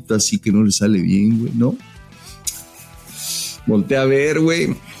 bigotito así que no le sale bien, güey, ¿no? Voltea a ver,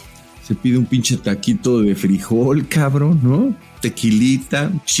 güey. Se pide un pinche taquito de frijol, cabrón, ¿no?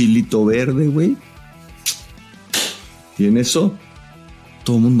 Tequilita, chilito verde, güey. Y en eso,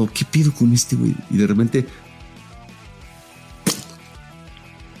 todo el mundo, ¿qué pido con este, güey? Y de repente,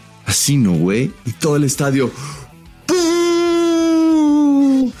 así, ¿no, güey? Y todo el estadio,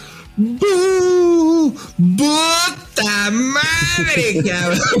 ¡bú! ¡Bú! ¡Puta madre,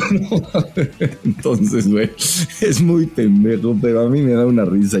 cabrón! Entonces, güey, es muy pendejo, pero a mí me da una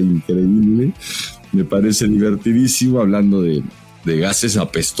risa increíble. Me parece divertidísimo. Hablando de gases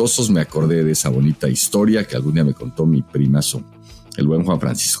apestosos, me acordé de esa bonita historia que algún día me contó mi primazo, el buen Juan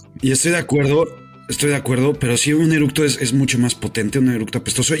Francisco. Y estoy de acuerdo, pero sí un eructo es mucho más potente, un eructo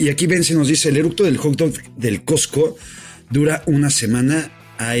apestoso. Y aquí Benzi nos dice, el eructo del hot dog del Costco dura una semana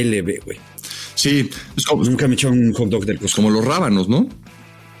ALB, güey. Sí, es como, nunca me he echado un hot dog del Costco. Como los rábanos, ¿no?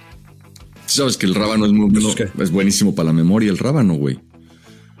 Sabes que el rábano es buenísimo para la memoria, el rábano, güey.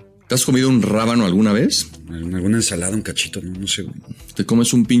 ¿Te has comido un rábano alguna vez? En alguna ensalada, un cachito, no sé, güey. Te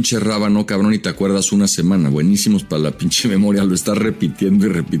comes un pinche rábano, cabrón, y te acuerdas una semana. Buenísimos para la pinche memoria. Lo estás repitiendo y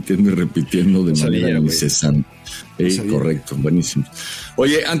repitiendo y repitiendo de manera incesante. Correcto, buenísimo.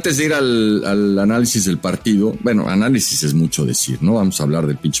 Oye, antes de ir al análisis del partido, bueno, análisis es mucho decir, ¿no? Vamos a hablar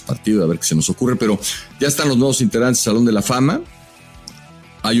del pinche partido, a ver qué se nos ocurre, pero ya están los nuevos integrantes del Salón de la Fama.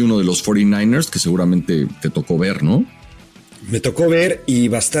 Hay uno de los 49ers que seguramente te tocó ver, ¿no? Me tocó ver y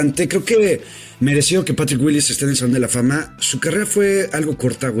bastante. Creo que merecido que Patrick Willis esté en el Salón de la Fama. Su carrera fue algo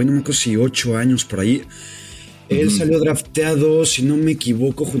corta, güey. No me acuerdo si 8 años por ahí. Él salió drafteado, si no me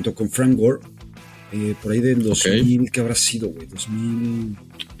equivoco, junto con Frank Gore. Por ahí del 2000, ¿qué habrá sido, güey?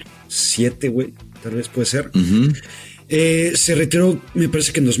 2007, güey. Tal vez puede ser. Se retiró, me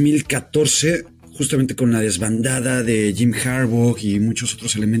parece que en 2014, justamente con la desbandada de Jim Harbaugh y muchos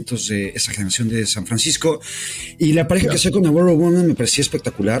otros elementos de esa generación de San Francisco. Y la pareja que hacía con Navarro Bowman me parecía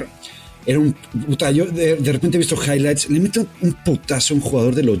espectacular. Era un puta, yo de repente he visto highlights. Le mete un putazo a un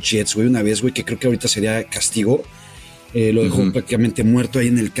jugador de los Jets, güey, una vez, güey, que creo que ahorita sería castigo. Lo dejó prácticamente muerto ahí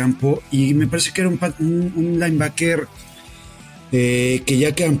en el campo. Y me parece que era un linebacker que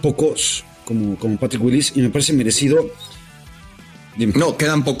ya quedan pocos, como Patrick Willis, y me parece merecido. Dime. No,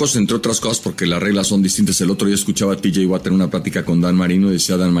 quedan pocos, entre otras cosas, porque las reglas son distintas. El otro día escuchaba a TJ Watt en una plática con Dan Marino y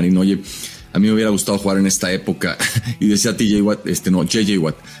decía Dan Marino, oye, a mí me hubiera gustado jugar en esta época. Y decía JJ Watt,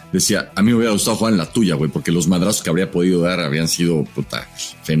 decía, a mí me hubiera gustado jugar en la tuya, güey, porque los madrazos que habría podido dar habrían sido,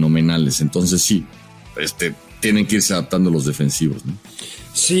 fenomenales. Entonces sí, tienen que irse adaptando los defensivos, ¿no?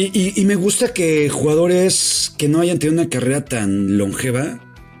 Sí, y me gusta que jugadores que no hayan tenido una carrera tan longeva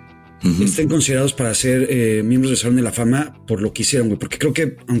estén considerados para ser miembros del Salón de la Fama por lo que hicieron, güey. Porque creo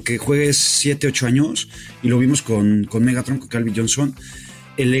que aunque juegues 7, 8 años, y lo vimos con Megatron, con Calvin Johnson,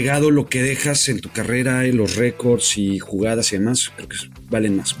 el legado, lo que dejas en tu carrera, y los récords y jugadas y demás, creo que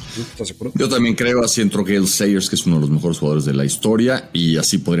valen más, ¿no? ¿Estás de acuerdo? Yo también creo, así entró Gale Sayers, que es uno de los mejores jugadores de la historia, y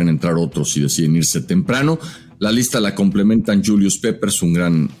así podrían entrar otros si deciden irse temprano. La lista la complementan Julius Peppers, un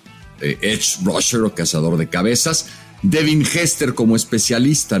gran edge rusher o cazador de cabezas. Devin Hester como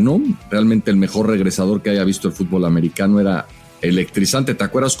especialista, ¿no? Realmente el mejor regresador que haya visto el fútbol americano, era electrizante. ¿Te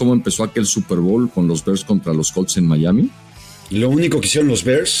acuerdas cómo empezó aquel Super Bowl con los Bears contra los Colts en Miami? Lo único que hicieron los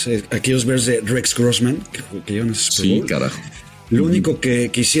Bears, aquellos Bears de Rex Grossman, que llegaron a ese Super Bowl. Sí, carajo. Lo único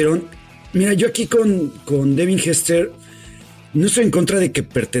que hicieron. Mira, yo aquí con Devin Hester no estoy en contra de que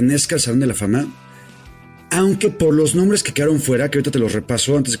pertenezca al Salón de la Fama, aunque por los nombres que quedaron fuera, que ahorita te los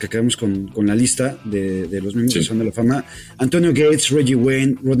repaso antes de que acabemos con la lista de los miembros del Salón de la Fama: Antonio Gates, Reggie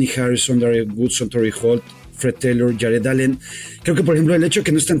Wayne, Rodney Harrison, Darrell Woodson, Torrey Holt, Fred Taylor, Jared Allen. Creo que, por ejemplo, el hecho de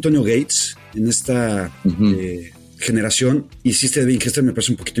que no esté Antonio Gates en esta generación, hiciste Devin Hester, me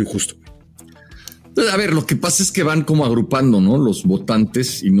parece un poquito injusto. A ver, lo que pasa es que van como agrupando, ¿no?, los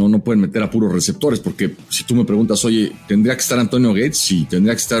votantes, y no pueden meter a puros receptores, porque si tú me preguntas, oye, ¿tendría que estar Antonio Gates? Sí.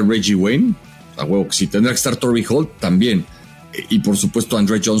 ¿Tendría que estar Reggie Wayne? A huevo que sí. ¿Tendría que estar Torrey Holt? También. Y por supuesto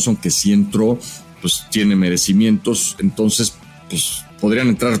Andre Johnson, que si entró, pues tiene merecimientos. Entonces, pues podrían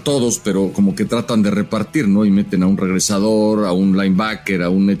entrar todos, pero como que tratan de repartir, ¿no? Y meten a un regresador, a un linebacker, a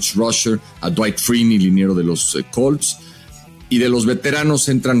un edge rusher, a Dwight Freeney, liniero de los Colts. Y de los veteranos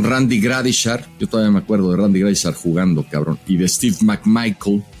entran Randy Gradishar. Yo todavía me acuerdo de Randy Gradishar jugando, cabrón. Y de Steve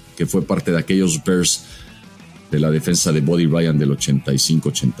McMichael, que fue parte de aquellos Bears de la defensa de Buddy Ryan del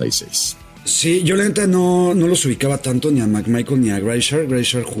 85-86. Sí, yo la neta no los ubicaba tanto, ni a McMichael ni a Gradishar.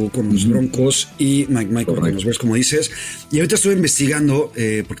 Gradishar jugó con los Broncos y McMichael con los Bears, como dices. Y ahorita estuve investigando,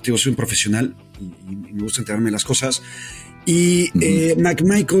 porque digo, soy un profesional y me gusta enterarme de las cosas. Y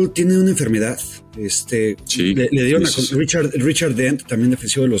McMichael tiene una enfermedad. Le dieron a Richard Dent, también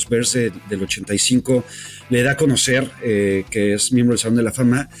defensivo de los Bears del 85, le da a conocer que es miembro del Salón de la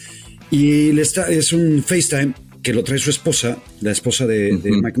Fama. Y es un FaceTime que lo trae su esposa, la esposa de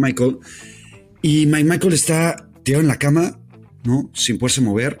McMichael. Y McMichael está tirado en la cama, ¿no?, sin poderse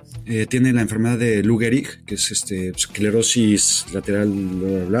mover. Tiene la enfermedad de Lou Gehrig, que es esclerosis lateral, bla,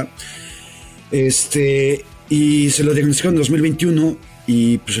 bla, bla. Y se lo diagnosticaron en 2021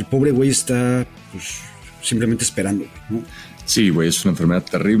 y pues el pobre güey está pues simplemente esperando, ¿no? Sí, güey, es una enfermedad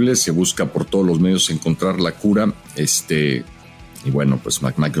terrible, se busca por todos los medios encontrar la cura, y bueno, pues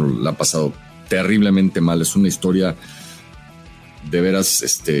McMichael la ha pasado terriblemente mal. Es una historia de veras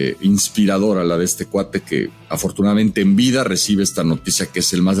inspiradora, la de este cuate, que afortunadamente en vida recibe esta noticia, que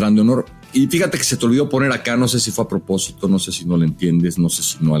es el más grande honor. Y fíjate que se te olvidó poner acá, no sé si fue a propósito, no sé si no lo entiendes, no sé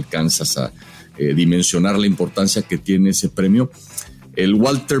si no alcanzas a dimensionar la importancia que tiene ese premio. El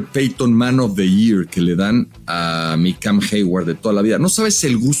Walter Payton Man of the Year que le dan a mi Cam Hayward de toda la vida. No sabes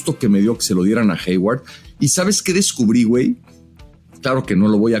el gusto que me dio que se lo dieran a Hayward. Y ¿sabes qué descubrí, güey? claro que no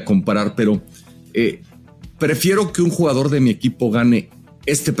lo voy a comparar, pero prefiero que un jugador de mi equipo gane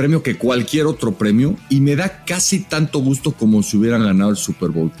este premio que cualquier otro premio, y me da casi tanto gusto como si hubieran ganado el Super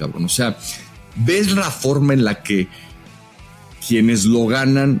Bowl, cabrón. O sea, ves la forma en la que quienes lo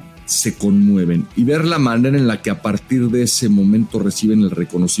ganan se conmueven, y ver la manera en la que a partir de ese momento reciben el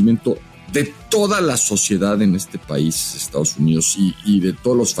reconocimiento de toda la sociedad en este país, Estados Unidos, y de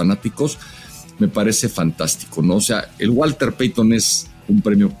todos los fanáticos, me parece fantástico, ¿no? O sea, el Walter Payton es un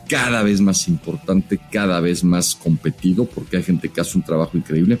premio cada vez más importante, cada vez más competido, porque hay gente que hace un trabajo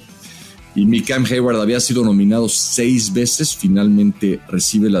increíble. Y mi Cam Hayward había sido nominado 6 veces, finalmente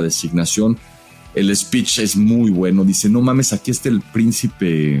recibe la designación. El speech es muy bueno, dice, no mames, aquí está el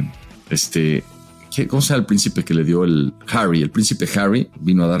príncipe, ¿cómo se llama el príncipe que le dio el Harry? El príncipe Harry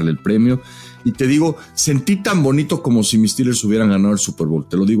vino a darle el premio. Y te digo, sentí tan bonito como si mis Steelers hubieran ganado el Super Bowl.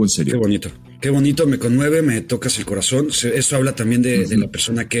 Te lo digo en serio. Qué bonito, me conmueve, me tocas el corazón. Eso habla también de la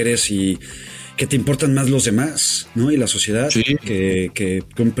persona que eres y que te importan más los demás, ¿no? Y la sociedad, sí, que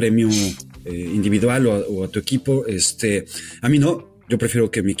un premio individual o a tu equipo. A mí no, yo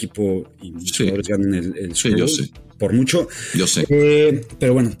prefiero que mi equipo y mis jugadores ganen el Super Bowl. Sí, yo sé. Por mucho. Yo sé.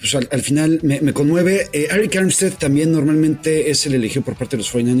 Pero bueno, pues al final me conmueve. Eric Armstead también normalmente es el elegido por parte de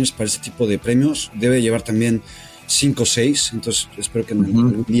los 49ers para este tipo de premios. Debe llevar también 5 o 6. Entonces espero que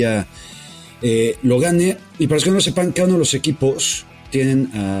algún día lo gane. Y para los que no lo sepan, cada uno de los equipos tienen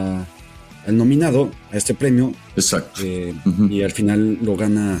al nominado a este premio. Exacto. Y al final lo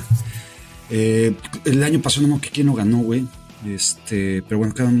gana. El año pasado no sé quién lo ganó, güey. Pero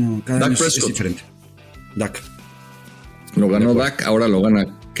bueno, cada año es diferente. Dak. Lo ganó Dak, ahora lo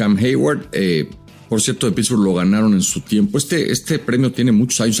gana Cam Hayward. Por cierto, de Pittsburgh lo ganaron en su tiempo. Este premio tiene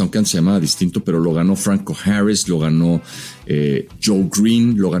muchos años, aunque antes se llamaba distinto, pero lo ganó Franco Harris, lo ganó Joe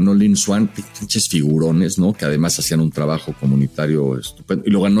Green, lo ganó Lynn Swann, pinches figurones, ¿no? Que además hacían un trabajo comunitario estupendo. Y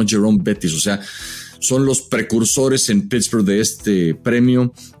lo ganó Jerome Bettis. O sea, son los precursores en Pittsburgh de este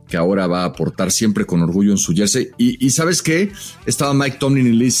premio, que ahora va a aportar siempre con orgullo en su jersey. Y ¿sabes qué? Estaba Mike Tomlin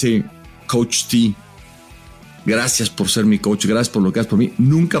y le dice, Coach T, gracias por ser mi coach, gracias por lo que haces por mí.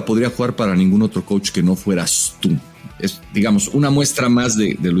 Nunca podría jugar para ningún otro coach que no fueras tú. Es, digamos, una muestra más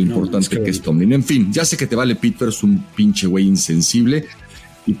de lo importante que es Tomlin. En fin, ya sé que te vale pito, pero es un pinche güey insensible.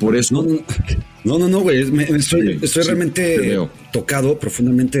 Y por eso... No, güey. Estoy realmente tocado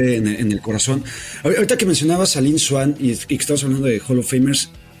profundamente en el corazón. Ahorita que mencionabas a Lynn Swann y que estabas hablando de Hall of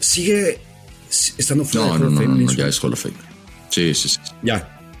Famers, ¿sigue estando fuera de Hall of Fame? No, ya es Hall of Fame. Sí.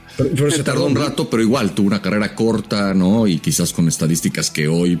 Ya. Pero se tardó un rato, pero igual tuvo una carrera corta, ¿no? Y quizás con estadísticas que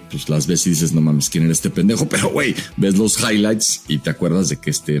hoy pues las ves y dices, no mames, ¿quién era este pendejo? Pero güey, ves los highlights y te acuerdas de que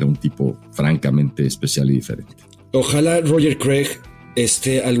este era un tipo francamente especial y diferente. Ojalá Roger Craig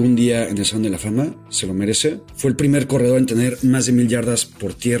esté algún día en el Salón de la Fama, se lo merece. Fue el primer corredor en tener más de 1000 yardas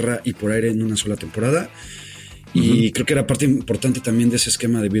por tierra y por aire en una sola temporada. Y creo que era parte importante también de ese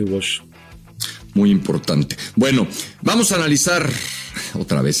esquema de Bill Walsh. Muy importante. Bueno, vamos a analizar,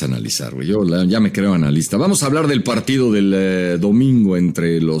 güey. Yo ya me creo analista. Vamos a hablar del partido del domingo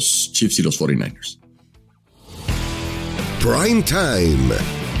entre los Chiefs y los 49ers. Prime Time.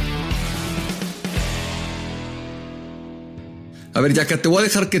 A ver, Yaka, te voy a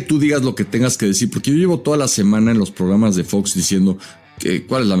dejar que tú digas lo que tengas que decir, porque yo llevo toda la semana en los programas de Fox diciendo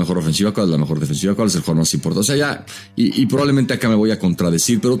cuál es la mejor ofensiva, cuál es la mejor defensiva, cuál es el jugador más importante. O sea, ya, y probablemente acá me voy a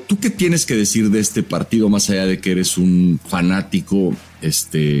contradecir, pero ¿tú qué tienes que decir de este partido, más allá de que eres un fanático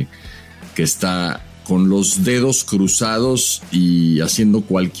que está con los dedos cruzados y haciendo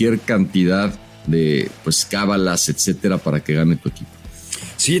cualquier cantidad de cábalas, etcétera, para que gane tu equipo?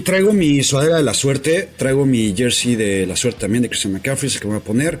 Sí, traigo mi sudadera de la suerte, traigo mi jersey de la suerte también de Christian McCaffrey, es el que voy a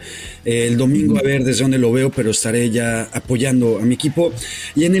poner. El domingo a ver desde dónde lo veo, pero estaré ya apoyando a mi equipo.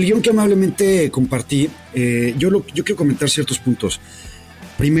 Y en el guión que amablemente compartí, yo quiero comentar ciertos puntos.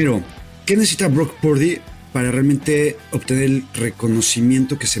 Primero, ¿qué necesita Brock Purdy para realmente obtener el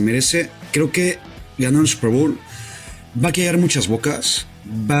reconocimiento que se merece? Creo que ganar un Super Bowl va a callar muchas bocas,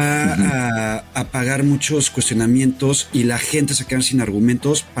 va a apagar muchos cuestionamientos y la gente se queda sin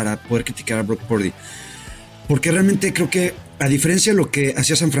argumentos para poder criticar a Brock Purdy. Porque realmente creo que, a diferencia de lo que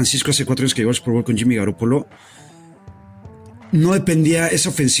hacía San Francisco hace 4 años que llegó al Super Bowl con Jimmy Garoppolo, no dependía esa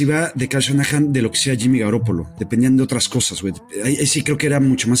ofensiva de Kyle Shanahan de lo que sea Jimmy Garoppolo. Dependían de otras cosas, güey. Ahí sí creo que era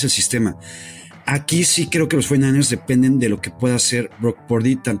mucho más el sistema. Aquí sí creo que los 49ers dependen de lo que pueda hacer Brock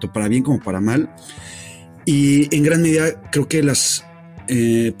Purdy, tanto para bien como para mal. Y en gran medida creo que las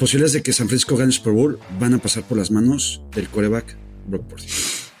posibilidades de que San Francisco gane el Super Bowl van a pasar por las manos del quarterback Brock Purdy.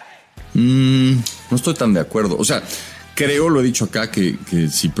 No estoy tan de acuerdo. O sea, creo, lo he dicho acá, que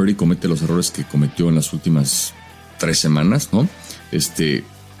si Purdy comete los errores que cometió en las últimas 3 semanas, ¿no?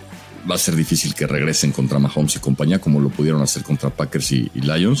 va a ser difícil que regresen contra Mahomes y compañía, como lo pudieron hacer contra Packers y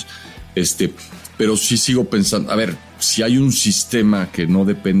Lions. Pero sí sigo pensando, a ver, si hay un sistema que no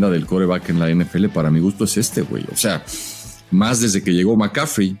dependa del quarterback en la NFL, para mi gusto es güey. O sea, más desde que llegó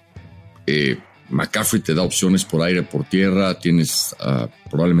McCaffrey. McCaffrey te da opciones por aire, por tierra. Tienes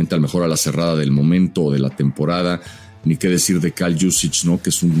probablemente al mejor a la cerrada del momento o de la temporada. Ni qué decir de Kyle Juszczyk, ¿no? Que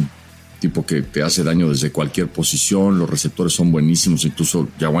es un tipo que te hace daño desde cualquier posición. Los receptores son buenísimos. Incluso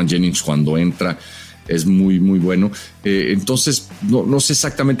Jawan Jennings cuando entra es muy, muy bueno. Entonces, no sé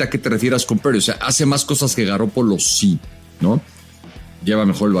exactamente a qué te refieras con Perry. O sea, hace más cosas que Garoppolo, sí, ¿no? Lleva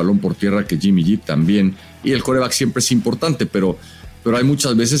mejor el balón por tierra que Jimmy G también. Y el quarterback siempre es importante, pero hay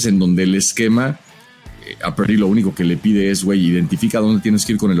muchas veces en donde el esquema a Perry lo único que le pide es, güey, identifica dónde tienes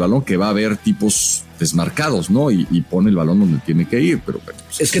que ir con el balón, que va a haber tipos desmarcados, ¿no? Y pone el balón donde tiene que ir. Pero pues,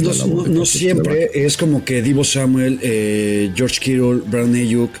 es que no siempre es como que Deebo Samuel, George Kittle, Brandon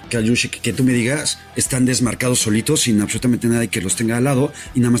Ayuk, Kyle Juszczyk, que tú me digas, están desmarcados solitos sin absolutamente nadie que los tenga al lado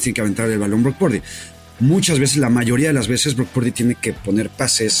y nada más tiene que aventar el balón Brock Purdy. Muchas veces, la mayoría de las veces, Brock Purdy tiene que poner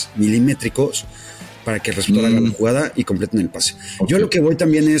pases milimétricos para que el receptor haga la jugada y completen el pase. Okay. Yo lo que voy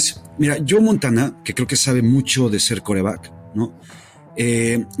también es, mira, Joe Montana, que creo que sabe mucho de ser quarterback, ¿no?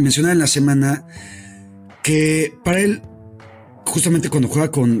 Mencionaba en la semana que para él, justamente cuando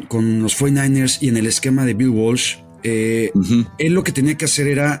juega con los 49ers y en el esquema de Bill Walsh, él lo que tenía que hacer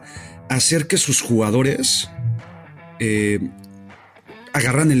era hacer que sus jugadores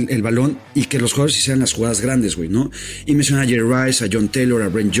agarran el balón y que los jugadores hicieran las jugadas grandes, güey, ¿no? Y menciona a Jerry Rice, a John Taylor, a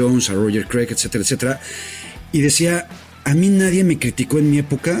Brent Jones, a Roger Craig, etcétera, etcétera. Y decía, a mí nadie me criticó en mi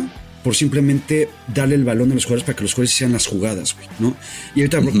época por simplemente darle el balón a los jugadores para que los jugadores hicieran las jugadas, güey, ¿no? Y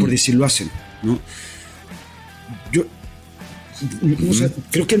ahorita Brock Purdy sí lo hacen, ¿no? Yo, o sea,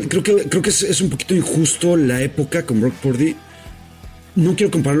 creo que es un poquito injusto la época con Brock Purdy. No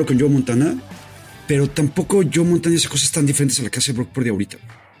quiero compararlo con Joe Montana, pero tampoco Joe Montana hace cosas tan diferentes a la que hace Brock Purdy ahorita.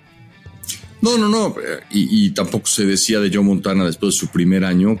 No. Y tampoco se decía de Joe Montana después de su primer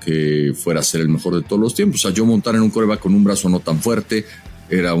año que fuera a ser el mejor de todos los tiempos. O sea, Joe Montana era un quarterback con un brazo no tan fuerte.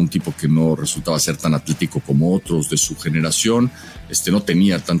 Era un tipo que no resultaba ser tan atlético como otros de su generación. No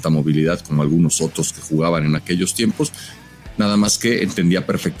tenía tanta movilidad como algunos otros que jugaban en aquellos tiempos. Nada más que entendía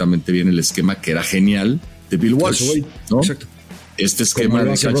perfectamente bien el esquema que era genial de Bill Walsh, ¿no? Exacto. Este esquema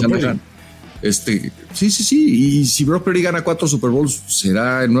de Kyle Shanahan. Sí. Y si Brock Purdy gana 4 Super Bowls,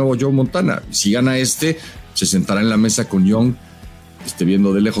 será el nuevo Joe Montana. Si gana se sentará en la mesa con Young,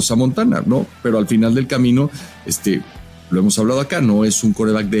 viendo de lejos a Montana, ¿no? Pero al final del camino, lo hemos hablado acá, no es un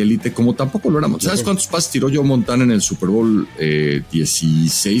quarterback de élite como tampoco lo éramos. ¿Sabes cuántos pases tiró Joe Montana en el Super Bowl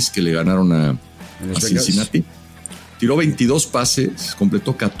 16 que le ganaron a Cincinnati? Tiró 22 pases,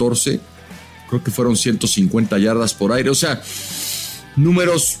 completó 14, creo que fueron 150 yardas por aire. O sea,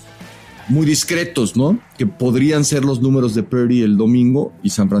 números muy discretos, ¿no? Que podrían ser los números de Purdy el domingo y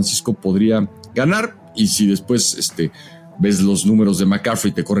San Francisco podría ganar. Y si después ves los números de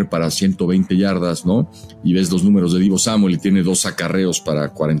McCaffrey, te corre para 120 yardas, ¿no? Y ves los números de Deebo Samuel y tiene 2 acarreos para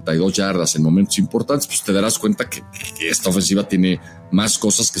 42 yardas en momentos importantes, pues te darás cuenta que esta ofensiva tiene más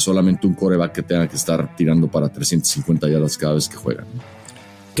cosas que solamente un quarterback que tenga que estar tirando para 350 yardas cada vez que juega, ¿no?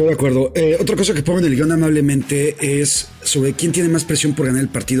 Estoy de acuerdo. Otra cosa que pongo en el guión amablemente es sobre quién tiene más presión por ganar el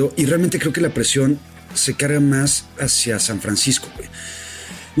partido, y realmente creo que la presión se carga más hacia San Francisco, güey.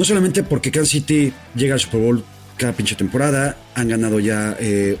 No solamente porque Kansas City llega al Super Bowl cada pinche temporada, han ganado ya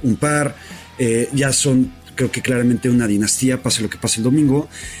un par, ya son, creo que claramente una dinastía, pase lo que pase el domingo,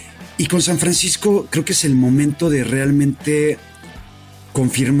 y con San Francisco creo que es el momento de realmente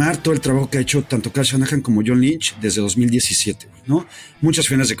confirmar todo el trabajo que ha hecho tanto Kyle Shanahan como John Lynch desde 2017, ¿no? Muchas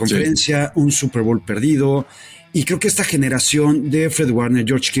finales de conferencia, un Super Bowl perdido, y creo que esta generación de Fred Warner,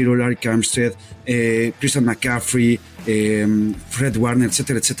 George Kittle, Eric Armstead, Christian McCaffrey, Fred Warner,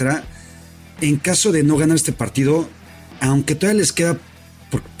 etcétera, etcétera, en caso de no ganar este partido, aunque todavía les queda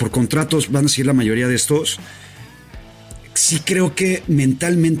por contratos, van a seguir la mayoría de estos, sí creo que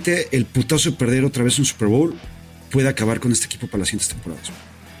mentalmente el putazo de perder otra vez un Super Bowl puede acabar con este equipo para las siguientes temporadas.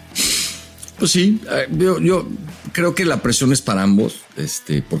 Pues sí, yo creo que la presión es para ambos,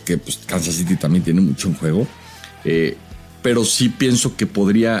 porque pues, Kansas City también tiene mucho en juego, pero sí pienso que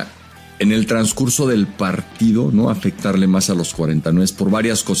podría en el transcurso del partido, ¿no?, afectarle más a los 49 por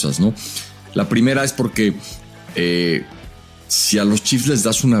varias cosas, ¿no? La primera es porque si a los Chiefs les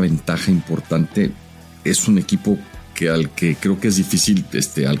das una ventaja importante, es un equipo al que creo que es difícil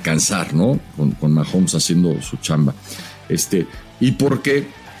alcanzar, ¿no? Con Mahomes haciendo su chamba. Y porque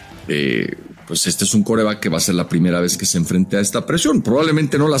pues es un quarterback que va a ser la primera vez que se enfrente a esta presión.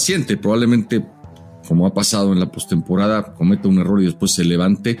 Probablemente no la siente, probablemente como ha pasado en la postemporada, cometa un error y después se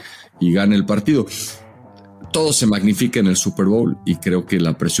levante y gane el partido. Todo se magnifica en el Super Bowl y creo que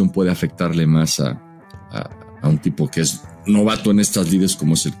la presión puede afectarle más a un tipo que es novato en estas lides,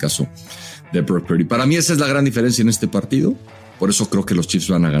 como es el caso de Brock Purdy. Para mí esa es la gran diferencia en este partido. Por eso creo que los Chiefs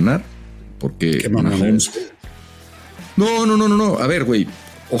van a ganar. Porque Mahomes... No. A ver, güey.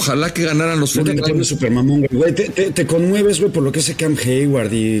 Ojalá que ganaran los 49ers. Super mamón, güey. Te conmueves, güey, por lo que hace Cam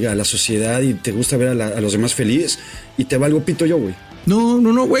Hayward y a la sociedad y te gusta ver a los demás feliz y te valgo pito yo, güey. No,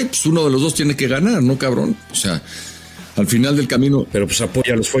 güey. Pues uno de los dos tiene que ganar, ¿no, cabrón? O sea... Al final del camino. Pero pues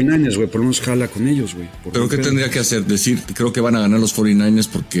apoya a los 49ers, güey. Por lo menos jala con ellos, güey. Pero ¿qué tendría que hacer? Decir, creo que van a ganar los 49ers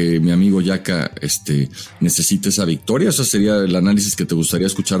porque mi amigo Yaka necesita esa victoria. ¿Eso sería el análisis que te gustaría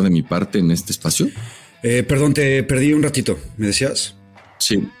escuchar de mi parte en este espacio? Perdón, te perdí un ratito. ¿Me decías?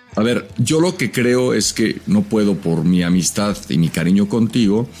 Sí. A ver, yo lo que creo es que no puedo, por mi amistad y mi cariño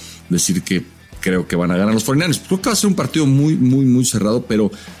contigo, decir que creo que van a ganar los 49ers. Creo que va a ser un partido muy, muy, muy cerrado, pero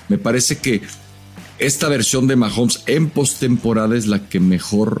me parece que esta versión de Mahomes en postemporada es la que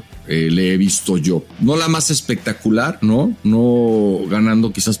mejor le he visto yo. No la más espectacular, ¿no? No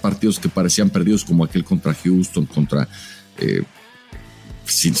ganando quizás partidos que parecían perdidos como aquel contra Houston, contra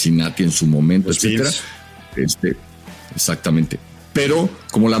Cincinnati en su momento, etcétera. Exactamente. Pero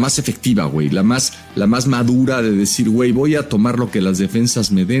como la más efectiva, güey, la más madura de decir, güey, voy a tomar lo que las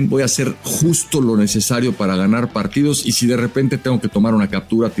defensas me den, voy a hacer justo lo necesario para ganar partidos y si de repente tengo que tomar una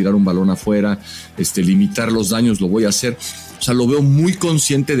captura, tirar un balón afuera, limitar los daños, lo voy a hacer. O sea, lo veo muy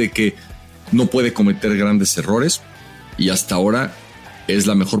consciente de que no puede cometer grandes errores y hasta ahora es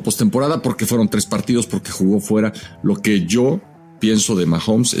la mejor postemporada porque fueron 3 partidos, porque jugó fuera. Lo que yo pienso de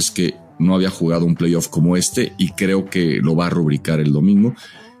Mahomes es que no había jugado un playoff como este y creo que lo va a rubricar el domingo.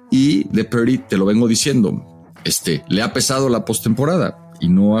 Y de Purdy, te lo vengo diciendo, le ha pesado la postemporada y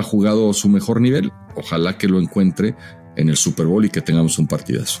no ha jugado su mejor nivel. Ojalá que lo encuentre en el Super Bowl y que tengamos un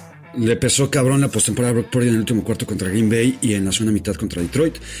partidazo. Le pesó cabrón la postemporada a Brock Purdy en el último cuarto contra Green Bay y en la segunda mitad contra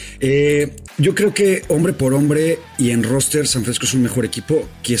Detroit. Yo creo que hombre por hombre y en roster San Francisco es un mejor equipo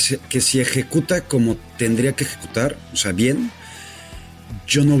que si ejecuta como tendría que ejecutar, o sea, bien.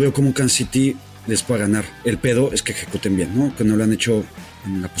 Yo no veo cómo Kansas City les pueda ganar. El pedo es que ejecuten bien, ¿no? Que no lo han hecho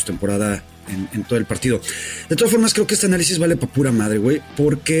en la postemporada en todo el partido. De todas formas, creo que este análisis vale para pura madre, güey.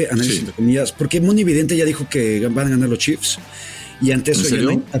 Porque, análisis entre comillas, porque Moni Vidente ya dijo que van a ganar los Chiefs. Y ante eso ya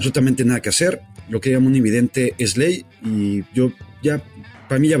no hay absolutamente nada que hacer. Lo que diga Moni Vidente es ley. Y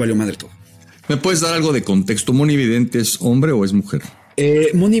para mí ya valió madre todo. ¿Me puedes dar algo de contexto? ¿Moni Vidente es hombre o es mujer?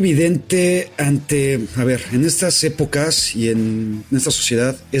 Moni Vidente en estas épocas y en esta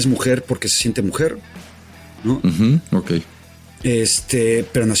sociedad es mujer porque se siente mujer, ¿no? Ok.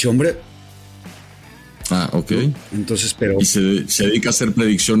 Pero nació hombre. Ah, ok. ¿No? Entonces, pero... Y se dedica a hacer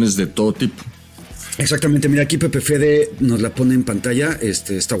predicciones de todo tipo. Exactamente, mira, aquí Pepe Fede nos la pone en pantalla,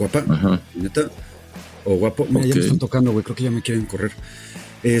 está guapa, neta, o guapo. Mira, ya me están tocando, güey, creo que ya me quieren correr.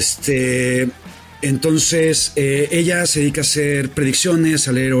 Entonces, ella se dedica a hacer predicciones,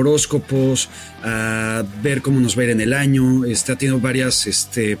 a leer horóscopos, a ver cómo nos va a ir en el año. Ha tenido varias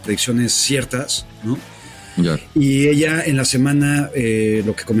predicciones ciertas, ¿no? Ya. Y ella en la semana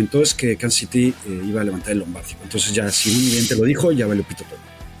lo que comentó es que Kansas City iba a levantar el Lombardi. Entonces ya, si un vidente lo dijo, ya valió pito todo.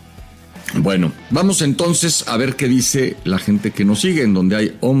 Bueno, vamos entonces a ver qué dice la gente que nos sigue, en donde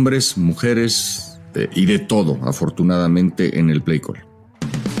hay hombres, mujeres y de todo, afortunadamente, en el Play Call.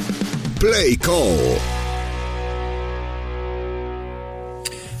 Play Call.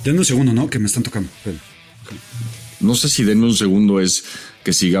 Denme un segundo, ¿no? Que me están tocando. No sé si denme un segundo es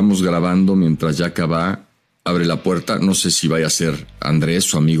que sigamos grabando mientras Yaka va, abre la puerta. No sé si vaya a ser Andrés,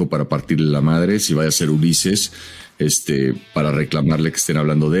 su amigo, para partirle la madre, si vaya a ser Ulises, para reclamarle que estén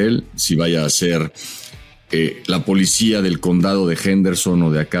hablando de él, si vaya a ser la policía del condado de Henderson o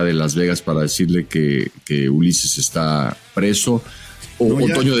de acá de Las Vegas para decirle que Ulises está preso. O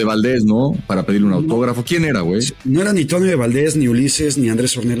Toño de Valdés, ¿no? Para pedirle un autógrafo. ¿Quién era, güey? No era ni Toño de Valdés, ni Ulises, ni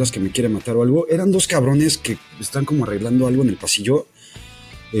Andrés Ornelas que me quiere matar o algo. Eran dos cabrones que están como arreglando algo en el pasillo.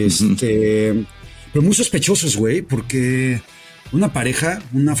 Pero muy sospechosos, güey, porque una pareja,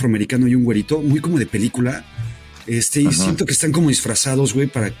 un afroamericano y un güerito, muy como de película. Y siento que están como disfrazados, güey,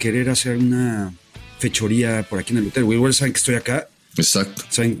 para querer hacer una fechoría por aquí en el hotel, güey. Igual saben que estoy acá. Exacto.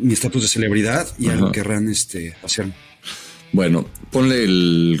 Saben mi estatus de celebridad y algo querrán hacer. Bueno, ponle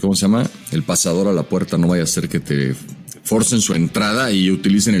el pasador a la puerta, no vaya a ser que te forcen su entrada y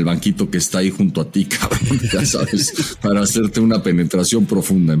utilicen el banquito que está ahí junto a ti, cabrón, ya sabes, para hacerte una penetración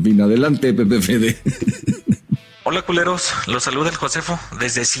profunda. En fin, adelante, PPFD. Hola, culeros, los saluda el Josefo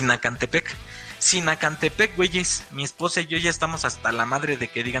desde Sinacantepec. Sinacantepec, güeyes. Mi esposa y yo ya estamos hasta la madre de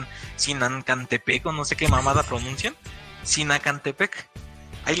que digan Sinancantepec o no sé qué mamada pronuncian. Sinacantepec.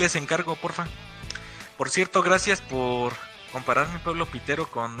 Ahí les encargo, porfa. Por cierto, gracias por comparar mi pueblo pitero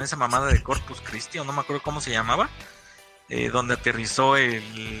con esa mamada de Corpus Christi, o no me acuerdo cómo se llamaba, donde aterrizó el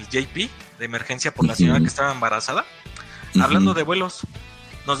JP de emergencia por la señora que estaba embarazada. Hablando de vuelos,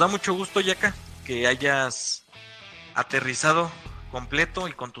 nos da mucho gusto, Yaka, que hayas aterrizado completo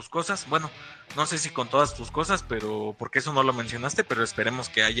y con tus cosas. Bueno, no sé si con todas tus cosas, pero porque eso no lo mencionaste, pero esperemos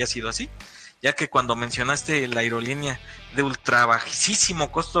que haya sido así, ya que cuando mencionaste la aerolínea de ultra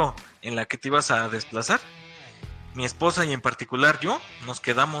bajísimo costo en la que te ibas a desplazar, mi esposa y en particular yo nos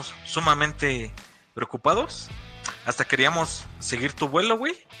quedamos sumamente preocupados. Hasta queríamos seguir tu vuelo,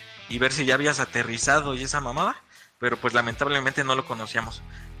 güey, y ver si ya habías aterrizado y esa mamada, pero pues lamentablemente no lo conocíamos.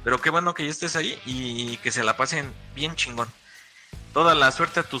 Pero qué bueno que ya estés ahí y que se la pasen bien chingón. Toda la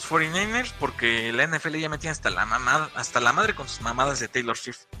suerte a tus 49ers, porque la NFL ya me tiene hasta la madre con sus mamadas de Taylor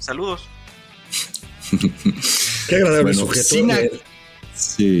Swift. Saludos. Qué agradable sujeto.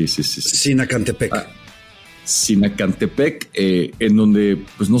 Sí. Sinacantepec. Sinacantepec, en donde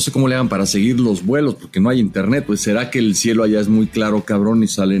pues no sé cómo le hagan para seguir los vuelos, porque no hay internet. Pues será que el cielo allá es muy claro, cabrón, y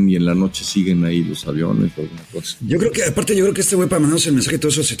salen y en la noche siguen ahí los aviones o alguna cosa. Yo creo que este güey, para mandarnos el mensaje y todo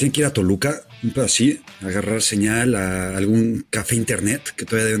eso, se tiene que ir a Toluca, un pedacito, agarrar señal a algún café internet que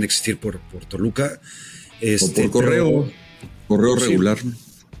todavía deben de existir por Toluca. O por correo regular.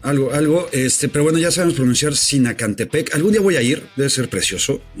 Algo, pero bueno, ya sabemos pronunciar Sinacantepec. Algún día voy a ir, debe ser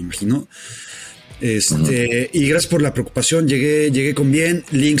precioso, me imagino. Y gracias por la preocupación. Llegué con bien.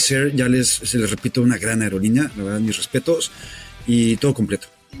 Linkser, se les repito, una gran aerolínea, la verdad, mis respetos, y todo completo.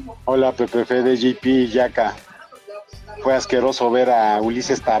 Hola, PPF de GP Yaka. Fue asqueroso ver a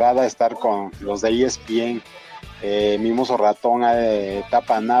Ulises Tarada estar con los de ESPN, Mimoso Ratón,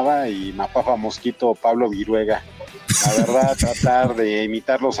 Tapa Nava y Mapafa Mosquito Pablo Viruega. La verdad, tratar de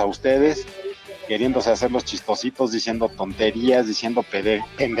imitarlos a ustedes, queriéndose hacer los chistositos, diciendo tonterías, diciendo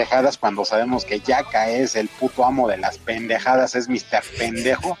pendejadas, cuando sabemos que Yaka es el puto amo de las pendejadas, es Mr.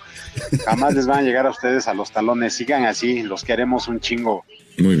 Pendejo. Jamás les van a llegar a ustedes a los talones. Sigan así, los queremos un chingo.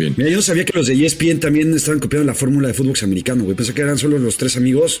 Muy bien. Mira, yo no sabía que los de ESPN también estaban copiando la fórmula de fútbol americano, güey. Pensé que eran solo los tres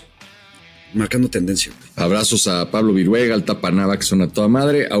amigos marcando tendencia. Abrazos a Pablo Viruega, al Tapanava, que son a toda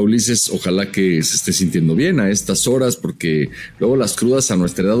madre. A Ulises, ojalá que se esté sintiendo bien a estas horas, porque luego las crudas a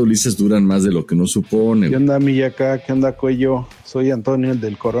nuestra edad, Ulises, duran más de lo que uno supone. ¿Qué onda, Millaca? ¿Qué onda, Cuello? Soy Antonio, el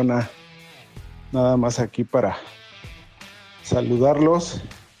del Corona. Nada más aquí para saludarlos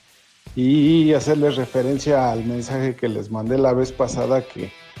y hacerles referencia al mensaje que les mandé la vez pasada,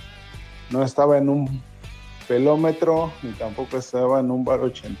 que no estaba en un pelómetro ni tampoco estaba en un bar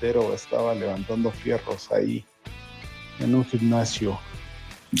ochentero, estaba levantando fierros ahí en un gimnasio.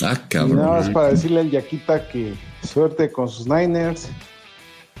 Cabrón. Y nada más para decirle al Yaquita que suerte con sus Niners,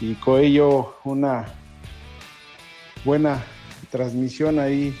 y Coello, una buena transmisión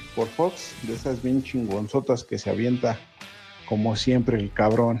ahí por Fox, de esas bien chingonzotas que se avienta como siempre el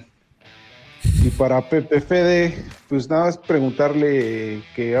cabrón. Y para Pepe Fede, pues nada más preguntarle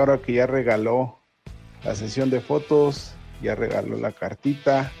que ahora que ya regaló la sesión de fotos, ya regaló la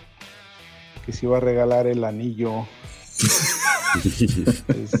cartita, que se iba a regalar el anillo.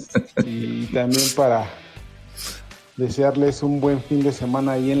 Y también para desearles un buen fin de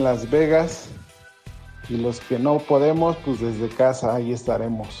semana ahí en Las Vegas, y los que no podemos, pues desde casa ahí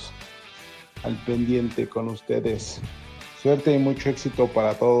estaremos al pendiente con ustedes. Suerte y mucho éxito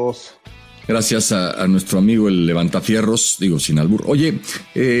para todos. Gracias a nuestro amigo el Levantafierros, digo sin albur. Oye,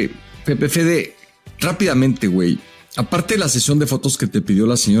 Pepe Fede, rápidamente, güey. Aparte de la sesión de fotos que te pidió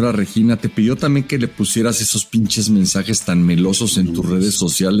la señora Regina, te pidió también que le pusieras esos pinches mensajes tan melosos en tus redes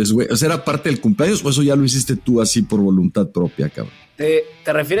sociales, güey. O sea, ¿era parte del cumpleaños o eso ya lo hiciste tú así por voluntad propia, cabrón? ¿Te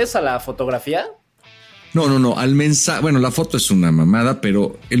refieres a la fotografía? No, al mensaje. Bueno, la foto es una mamada,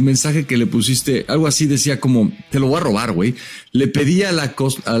 pero el mensaje que le pusiste, algo así decía como, te lo voy a robar, güey. Le pedí a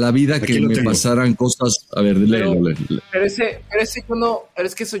la vida que me pasaran cosas. A ver, léelo. Pero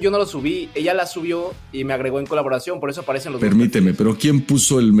es que eso yo no lo subí. Ella la subió y me agregó en colaboración, por eso aparecen los Permíteme, pero ¿quién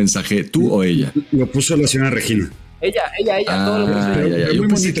puso el mensaje? ¿Tú o ella? Lo puso la señora Regina. Ella, todo lo que muy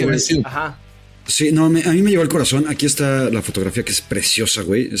bonito, güey. Ajá. Sí, no, a mí me llegó al corazón. Aquí está la fotografía, que es preciosa,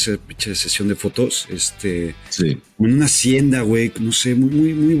 güey. Esa pinche sesión de fotos. Sí. En una hacienda, güey. No sé,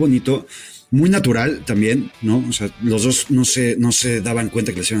 muy bonito. Muy natural también, ¿no? O sea, los dos no se daban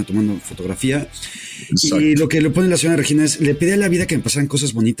cuenta que le estaban tomando fotografía. Exacto. Y lo que le pone la señora Regina es: le pedí a la vida que me pasaran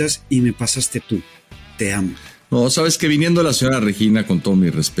cosas bonitas y me pasaste tú. Te amo. No, sabes que viniendo de la señora Regina, con todo mi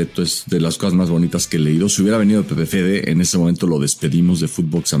respeto, es de las cosas más bonitas que he leído. Si hubiera venido Pepe Fede, en ese momento lo despedimos de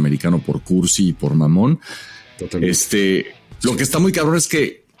Footbox Americano por cursi y por mamón. Totalmente. Lo que está muy cabrón es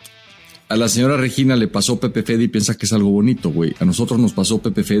que a la señora Regina le pasó Pepe Fede y piensa que es algo bonito, güey. A nosotros nos pasó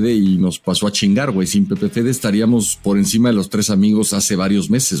Pepe Fede y nos pasó a chingar, güey. Sin Pepe Fede estaríamos por encima de los 3 amigos hace varios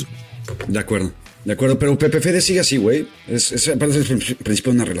meses, güey. De acuerdo, pero Pepe Fede sigue así, güey. Es el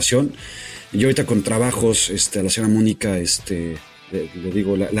principio de una relación. Yo ahorita con trabajos, a la señora Mónica, le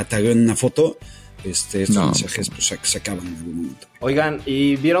digo, la tagueo en una foto. Estos mensajes pues se acaban en algún momento. Oigan,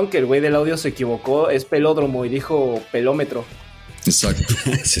 ¿y vieron que el güey del audio se equivocó? Es pelódromo y dijo pelómetro. Exacto.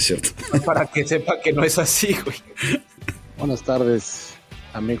 Sí, es cierto. Para que sepa que no es así, güey. Buenas tardes,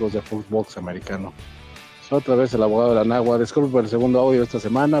 amigos de Footbox Americano. Soy otra vez el abogado de la Nagua. Disculpe por el segundo audio esta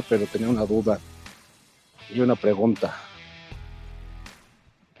semana, pero tenía una duda y una pregunta.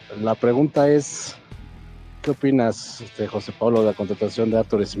 La pregunta es, ¿qué opinas, José Pablo, de la contratación de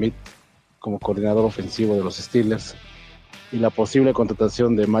Arthur Smith como coordinador ofensivo de los Steelers y la posible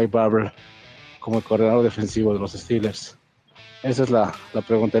contratación de Mike Barber como el coordinador defensivo de los Steelers? Esa es la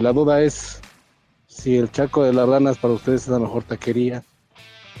pregunta. Y la duda es si el Charco de las Ranas para ustedes es la mejor taquería.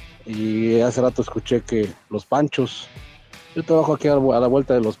 Y hace rato escuché que los Panchos, yo trabajo aquí a la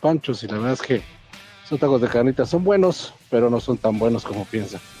vuelta de los Panchos y la verdad es que esos tacos de carnitas son buenos, pero no son tan buenos como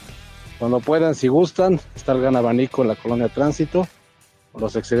piensan. Cuando puedan, si gustan, está el gran abanico en la colonia Tránsito,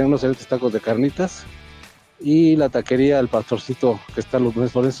 los excelentes tacos de carnitas y la taquería El Pastorcito que está en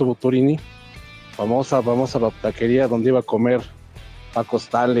Luis Lorenzo Buturini, famosa taquería donde iba a comer Paco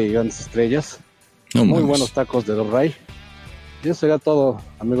Stanley y grandes estrellas. Muy buenos tacos de Dorray. Y eso sería todo,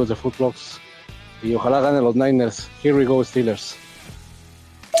 amigos de Footbox, y ojalá ganen los Niners. Here we go, Steelers.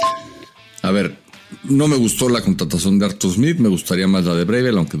 A ver, no me gustó la contratación de Arthur Smith, me gustaría más la de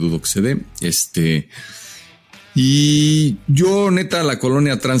Bravel, aunque dudo que se dé. Y yo, neta, la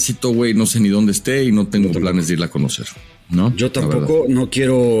colonia Tránsito, güey, no sé ni dónde esté y no tengo planes de irla a conocer, ¿no? Yo tampoco, no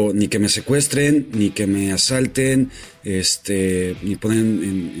quiero ni que me secuestren, ni que me asalten, ni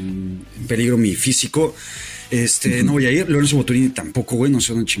ponen en peligro mi físico. No voy a ir. Lorenzo Boturini tampoco, güey, no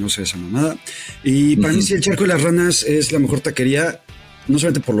sé dónde chingosa de esa mamada. Y para mí sí, el Charco de las Ranas es la mejor taquería, no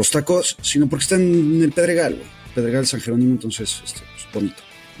solamente por los tacos, sino porque está en el Pedregal, güey. Pedregal San Jerónimo, entonces, pues, bonito.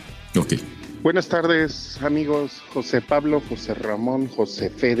 Ok. Buenas tardes, amigos. José Pablo, José Ramón, José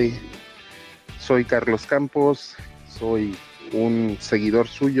Fede. Soy Carlos Campos. Soy un seguidor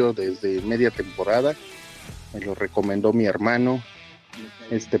suyo desde media temporada. Me lo recomendó mi hermano.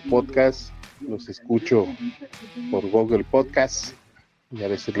 Este podcast los escucho por Google Podcast y a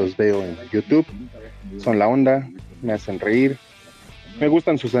veces los veo en YouTube. Son la onda, me hacen reír. Me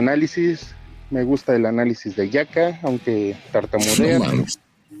gustan sus análisis. Me gusta el análisis de Yaka, aunque tartamudea. No,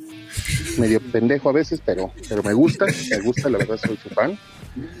 medio pendejo a veces, pero me gusta, la verdad soy su fan.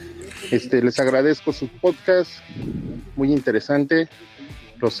 Les agradezco su podcast, muy interesante,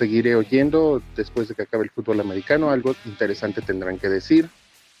 los seguiré oyendo después de que acabe el fútbol americano, algo interesante tendrán que decir.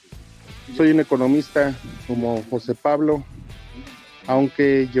 Soy un economista como José Pablo,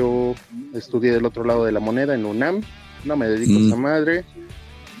 aunque yo estudié del otro lado de la moneda en UNAM, no me dedico a esa madre,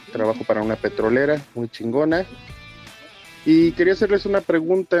 trabajo para una petrolera muy chingona. Y quería hacerles una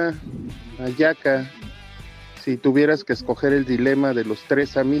pregunta a Yaka. Si tuvieras que escoger el dilema de los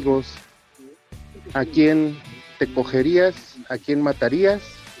 3 amigos, ¿a quién te cogerías? ¿A quién matarías?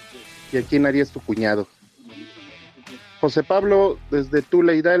 ¿Y a quién harías tu cuñado? José Pablo, desde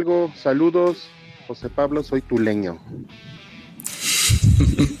Tula, Hidalgo, saludos. José Pablo, soy tuleño.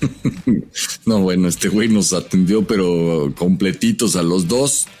 No, bueno, este güey nos atendió, pero completitos a los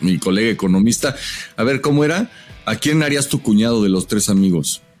dos, mi colega economista. A ver, ¿cómo era? ¿A quién harías tu cuñado de los 3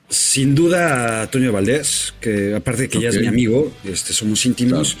 amigos? Sin duda a Toño Valdés, que aparte de que ya es mi amigo, somos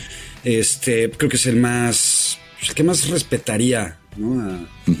íntimos, claro. Creo que es el que más respetaría, ¿no?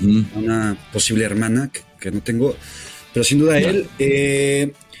 A una posible hermana que no tengo, pero sin duda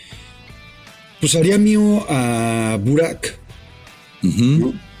él. Pues haría mío a Burak,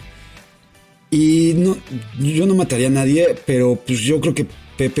 ¿no? Y no, yo no mataría a nadie, pero pues yo creo que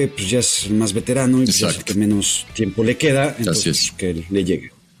Pepe pues ya es el más veterano y pues es el que menos tiempo le queda, entonces que le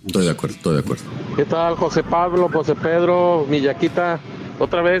llegue. Estoy de acuerdo. ¿Qué tal, José Pablo, José Pedro, mi Yaquita?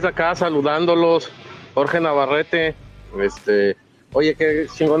 Otra vez acá saludándolos, Jorge Navarrete. Oye, qué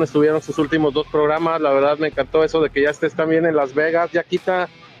chingón estuvieron sus últimos 2 programas. La verdad me encantó eso de que ya estés también en Las Vegas, Yaquita.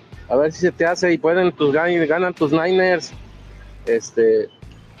 A ver si se te hace y ganan tus Niners.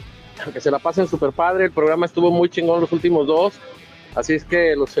 Que se la pasen súper padre. El programa estuvo muy chingón los últimos 2. Así es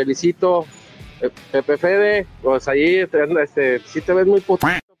que los felicito. Pepe Fede, pues ahí sí te ves muy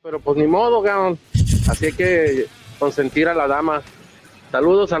putito, pero pues ni modo, gaón. Así hay que consentir a la dama.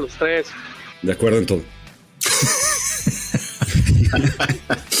 Saludos a los tres. De acuerdo en todo.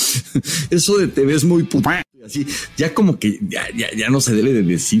 Eso de te ves muy puta, así, ya como que ya no se debe de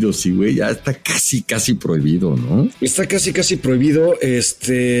decir, o sí, güey, ya está casi prohibido, ¿no? Está casi prohibido,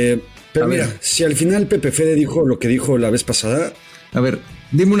 pero mira, si al final Pepe Fede dijo lo que dijo la vez pasada. A ver,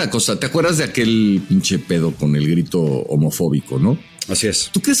 dime una cosa, ¿te acuerdas de aquel pinche pedo con el grito homofóbico, no? Así es.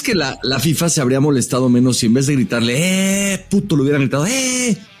 ¿Tú crees que la FIFA se habría molestado menos si en vez de gritarle, puto, le hubieran gritado,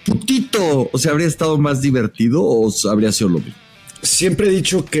 putito? O sea, ¿habría estado más divertido o habría sido lo mismo? Siempre he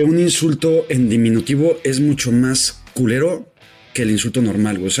dicho que un insulto en diminutivo es mucho más culero que el insulto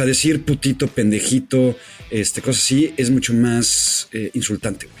normal, güey. O sea, decir putito, pendejito, cosas así, es mucho más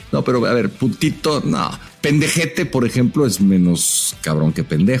insultante, güey. No, pero a ver, putito, no. Pendejete, por ejemplo, es menos cabrón que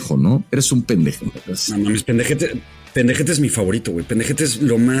pendejo, ¿no? Eres un pendejo. No mames, pendejete es mi favorito, güey. Pendejete es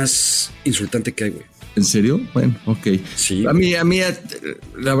lo más insultante que hay, güey. ¿En serio? Bueno, ok. Sí. A mí,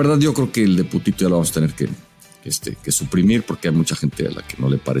 la verdad, yo creo que el de putito ya lo vamos a tener que suprimir porque hay mucha gente a la que no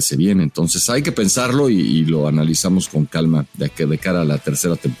le parece bien. Entonces hay que pensarlo y lo analizamos con calma de cara a la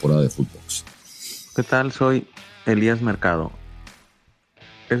tercera temporada de Footbox. ¿Qué tal? Soy Elías Mercado.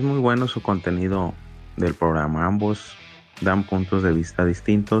 Es muy bueno su contenido del programa. Ambos dan puntos de vista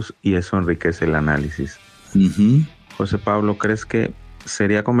distintos y eso enriquece el análisis. Uh-huh. José Pablo, ¿crees que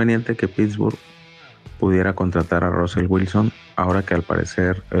sería conveniente que Pittsburgh pudiera contratar a Russell Wilson ahora que al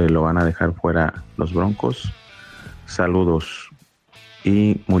parecer lo van a dejar fuera los Broncos? Saludos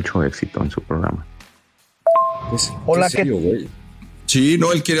y mucho éxito en su programa. Hola, ¿qué güey? Sí,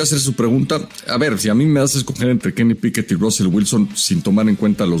 no, él quiere hacer su pregunta. A ver, si a mí me das a escoger entre Kenny Pickett y Russell Wilson sin tomar en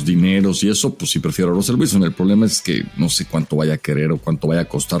cuenta los dineros y eso, pues sí prefiero a Russell Wilson. El problema es que no sé cuánto vaya a querer o cuánto vaya a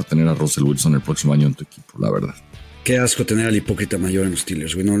costar tener a Russell Wilson el próximo año en tu equipo, la verdad. Qué asco tener al hipócrita mayor en los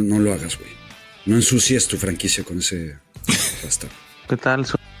Steelers, güey. No lo hagas, güey. No ensucies tu franquicia con ese basta. ¿Qué tal?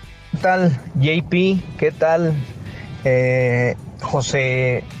 ¿Qué tal, JP? ¿Qué tal,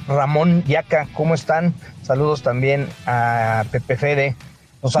 José Ramón Yaca? ¿Cómo están? Saludos también a Pepe Fede.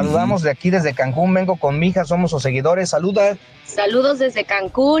 Nos saludamos de aquí desde Cancún. Vengo con mi hija, somos sus seguidores. Saluda. Saludos desde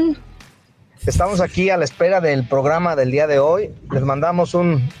Cancún. Estamos aquí a la espera del programa del día de hoy. Les mandamos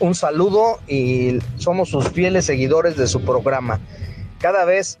un saludo y somos sus fieles seguidores de su programa. Cada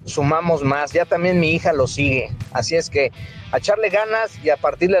vez sumamos más, ya también mi hija lo sigue, así es que a echarle ganas y a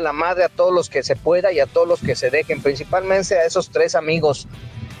partirle la madre a todos los que se pueda y a todos los que se dejen, principalmente a esos tres amigos,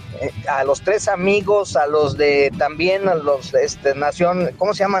 a los tres amigos, a los de también, a los de Nación,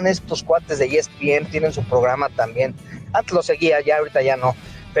 ¿cómo se llaman estos cuates de ESPN? Tienen su programa también, antes lo seguía, ya ahorita ya no,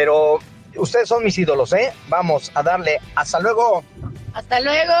 pero ustedes son mis ídolos, vamos a darle, hasta luego. Hasta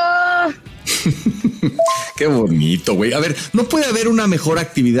luego. Qué bonito, güey. A ver, no puede haber una mejor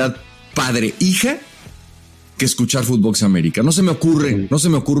actividad padre-hija que escuchar Footbox América. No se me ocurre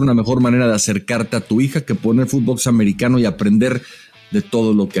una mejor manera de acercarte a tu hija que poner Footbox Americano y aprender de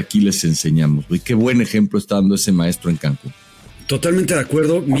todo lo que aquí les enseñamos, güey. Qué buen ejemplo está dando ese maestro en Cancún. Totalmente de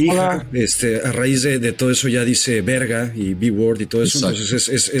acuerdo. Mi hija, a raíz de todo eso ya dice verga y B-word y todo eso. Exacto.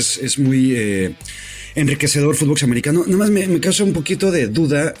 Entonces es muy enriquecedor Footbox Americano. Nada más me causa un poquito de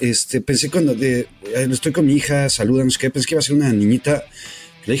duda. Pensé cuando estoy con mi hija, saluda, no sé qué, pensé que iba a ser una niñita.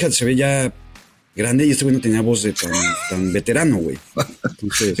 La hija se ve ya grande y este güey no tenía voz de tan veterano, güey.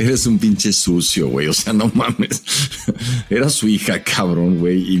 Entonces, eres un pinche sucio, güey. O sea, no mames. Era su hija, cabrón,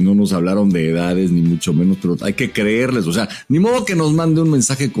 güey. Y no nos hablaron de edades, ni mucho menos, pero hay que creerles. O sea, ni modo que nos mande un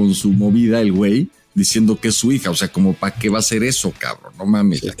mensaje con su movida el güey diciendo que es su hija. O sea, como ¿para qué va a hacer eso, cabrón? No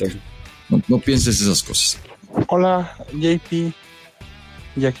mames. Sí, no pienses esas cosas. Hola, JP.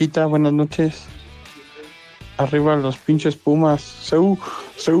 Yaquita, buenas noches. Arriba los pinches Pumas. Seú,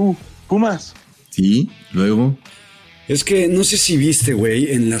 Pumas. Sí, luego. Es que no sé si viste,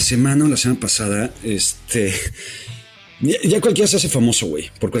 güey, en la semana pasada, ya cualquiera se hace famoso,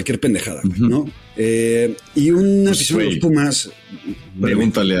 güey, por cualquier pendejada, ¿no? Y un aficionado de los Pumas.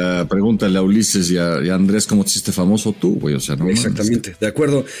 Pregúntale a Ulises y a Andrés cómo te hiciste famoso tú, güey. O sea, no. Exactamente, de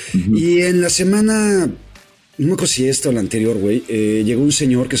acuerdo. Y en la semana, no me acuerdo si esta o la anterior, güey, llegó un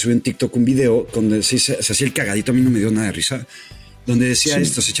señor que subió en TikTok un video donde se hacía el cagadito, a mí no me dio nada de risa. Donde decía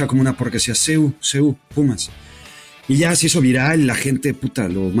esto, se echaba como una porra que decía Seu, Pumas. Y ya se hizo viral, la gente, puta,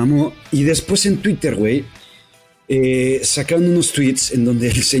 lo mamó. Y después en Twitter, güey, sacaron unos tweets en donde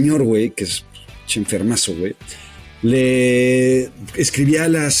el señor, güey, que es enfermazo, güey, le escribía a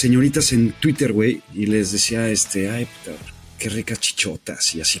las señoritas en Twitter, güey, y les decía, ay, puta, qué ricas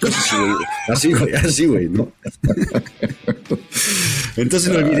chichotas, y así, cosas así, güey, ¿no?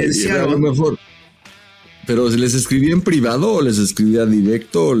 Entonces lo evidenciaron. ¿Pero les escribía en privado o les escribía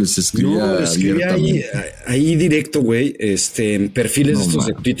directo o les escribía abiertamente? Ahí directo, güey, en perfiles estos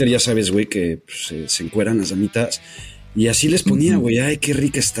de Twitter, ya sabes, güey, que pues, se encueran las damitas. Y así les ponía, güey, ay, qué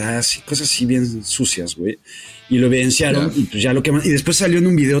rica estás, y cosas así bien sucias, güey. Y lo evidenciaron, y pues ya lo quemaron. Y después salió en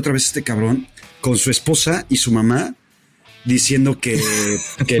un video otra vez este cabrón con su esposa y su mamá diciendo que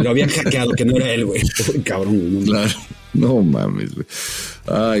lo habían hackeado, que no era él, güey. Cabrón, güey. No, claro. No mames, güey.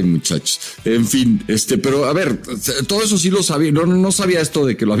 Ay, muchachos. En fin, pero a ver, todo eso sí lo sabía. No sabía esto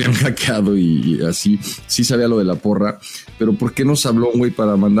de que lo habían hackeado y así. Sí sabía lo de la porra. Pero ¿por qué nos habló, güey,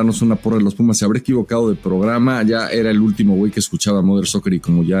 para mandarnos una porra de los Pumas? Se habrá equivocado de programa. Ya era el último, güey, que escuchaba Mother Soccer y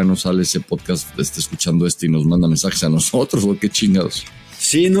como ya no sale ese podcast, escuchando y nos manda mensajes a nosotros, ¿o qué chingados?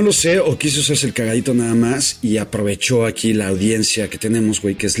 Sí, no lo sé, o quiso hacerse el cagadito nada más y aprovechó aquí la audiencia que tenemos,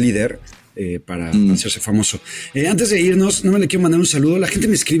 güey, que es líder, para hacerse famoso. Antes de irnos, no me le quiero mandar un saludo. La gente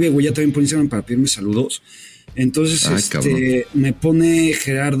me escribe, güey, ya también por Instagram para pedirme saludos. Entonces, me pone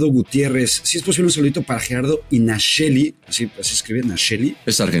Gerardo Gutiérrez. Si es posible, un saludito para Gerardo y Nacheli. Así escribe, Nacheli.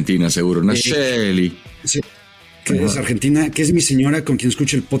 Es Argentina, seguro. Nacheli. Sí. Que es argentina, que es mi señora con quien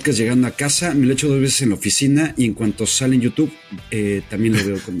escucho el podcast llegando a casa. Me lo echo 2 veces en la oficina y en cuanto sale en YouTube, también lo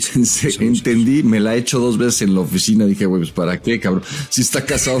veo con mis Entendí, me la he hecho 2 veces en la oficina. Dije, güey, pues ¿para qué, cabrón? Si está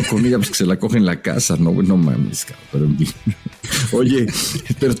casado con ella, pues que se la coge en la casa. No, güey, no mames, cabrón. Oye,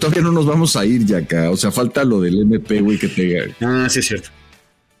 pero todavía no nos vamos a ir ya acá. O sea, falta lo del MP, güey, que te... Ah, sí es cierto.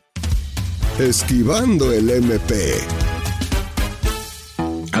 Esquivando el MP.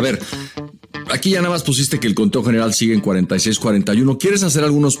 A ver, aquí ya nada más pusiste que el conteo general sigue en 46-41. ¿Quieres hacer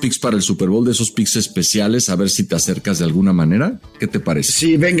algunos picks para el Super Bowl, de esos picks especiales? A ver si te acercas de alguna manera. ¿Qué te parece?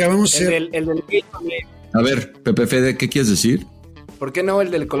 Sí, venga, vamos a hacer... El del Gatorade. A ver, Pepe Fede, ¿qué quieres decir? ¿Por qué no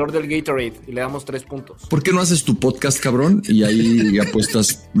el del color del Gatorade? Y le damos 3 puntos. ¿Por qué no haces tu podcast, cabrón? Y ahí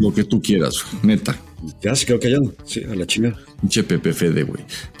apuestas lo que tú quieras, neta. Ya se quedó callado. Sí, a la chingada. Pinche Pepe Fede, güey.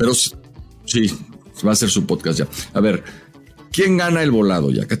 Pero sí, va a ser su podcast ya. A ver, ¿quién gana el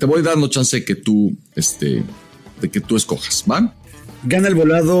volado ya? Que te voy dando chance de que tú, de que tú escojas, ¿va? Gana el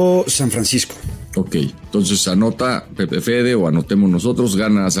volado San Francisco. Ok, entonces anota Pepe Fede o anotemos nosotros,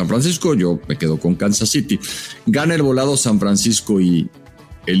 gana San Francisco, yo me quedo con Kansas City. ¿Gana el volado San Francisco y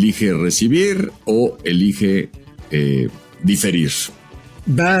elige recibir o elige diferir?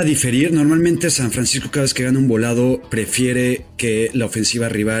 Va a diferir. Normalmente San Francisco cada vez que gana un volado prefiere que la ofensiva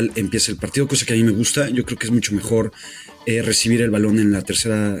rival empiece el partido, cosa que a mí me gusta. Yo creo que es mucho mejor recibir el balón en el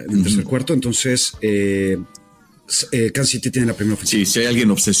tercer cuarto. Entonces Kansas City tiene la primera ofensiva. Sí, si hay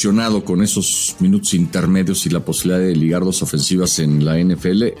alguien obsesionado con esos minutos intermedios y la posibilidad de ligar 2 ofensivas en la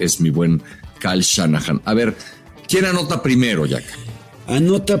NFL, es mi buen Kyle Shanahan. A ver, ¿quién anota primero, Jack?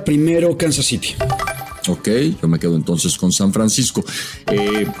 Anota primero Kansas City. Ok, yo me quedo entonces con San Francisco.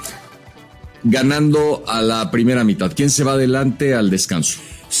 Ganando a la primera mitad, ¿quién se va adelante al descanso?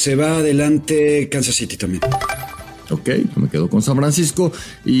 Se va adelante Kansas City también. Ok, yo me quedo con San Francisco.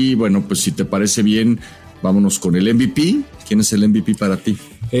 Y bueno, pues si te parece bien, vámonos con el MVP. ¿Quién es el MVP para ti?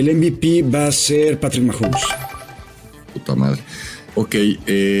 El MVP va a ser Patrick Mahomes. Puta madre. Ok,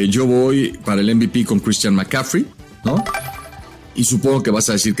 yo voy para el MVP con Christian McCaffrey, ¿no? Y supongo que vas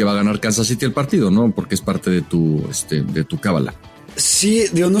a decir que va a ganar Kansas City el partido, ¿no? Porque es parte de tu cábala. Sí,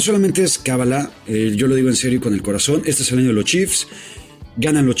 digo, no solamente es cábala, yo lo digo en serio y con el corazón. Este es el año de los Chiefs.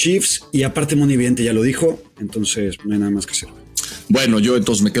 Ganan los Chiefs y aparte Moni Evidente ya lo dijo, entonces no hay nada más que hacer. Bueno, yo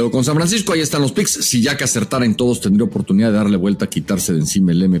entonces me quedo con San Francisco. Ahí están los picks. Si ya que acertara en todos, tendría oportunidad de darle vuelta, quitarse de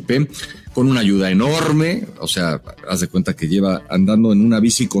encima el MP con una ayuda enorme. O sea, haz de cuenta que lleva andando en una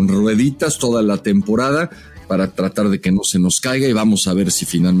bici con rueditas toda la temporada para tratar de que no se nos caiga y vamos a ver si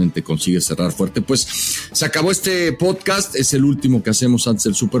finalmente consigue cerrar fuerte. Pues se acabó este podcast, es el último que hacemos antes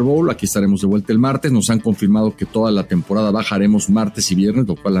del Super Bowl. Aquí estaremos de vuelta el martes. Nos han confirmado que toda la temporada bajaremos martes y viernes,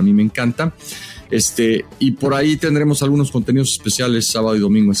 lo cual a mí me encanta. Y por ahí tendremos algunos contenidos especiales sábado y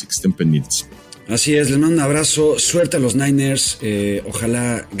domingo, así que estén pendientes. Así es, les mando un abrazo, suerte a los Niners,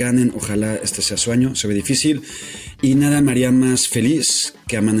 ojalá ganen, ojalá este sea su año, se ve difícil y nada me haría más feliz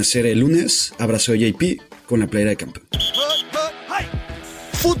que amanecer el lunes, abrazo de JP con la playera de campeón.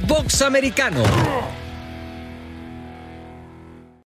 Footbox Americano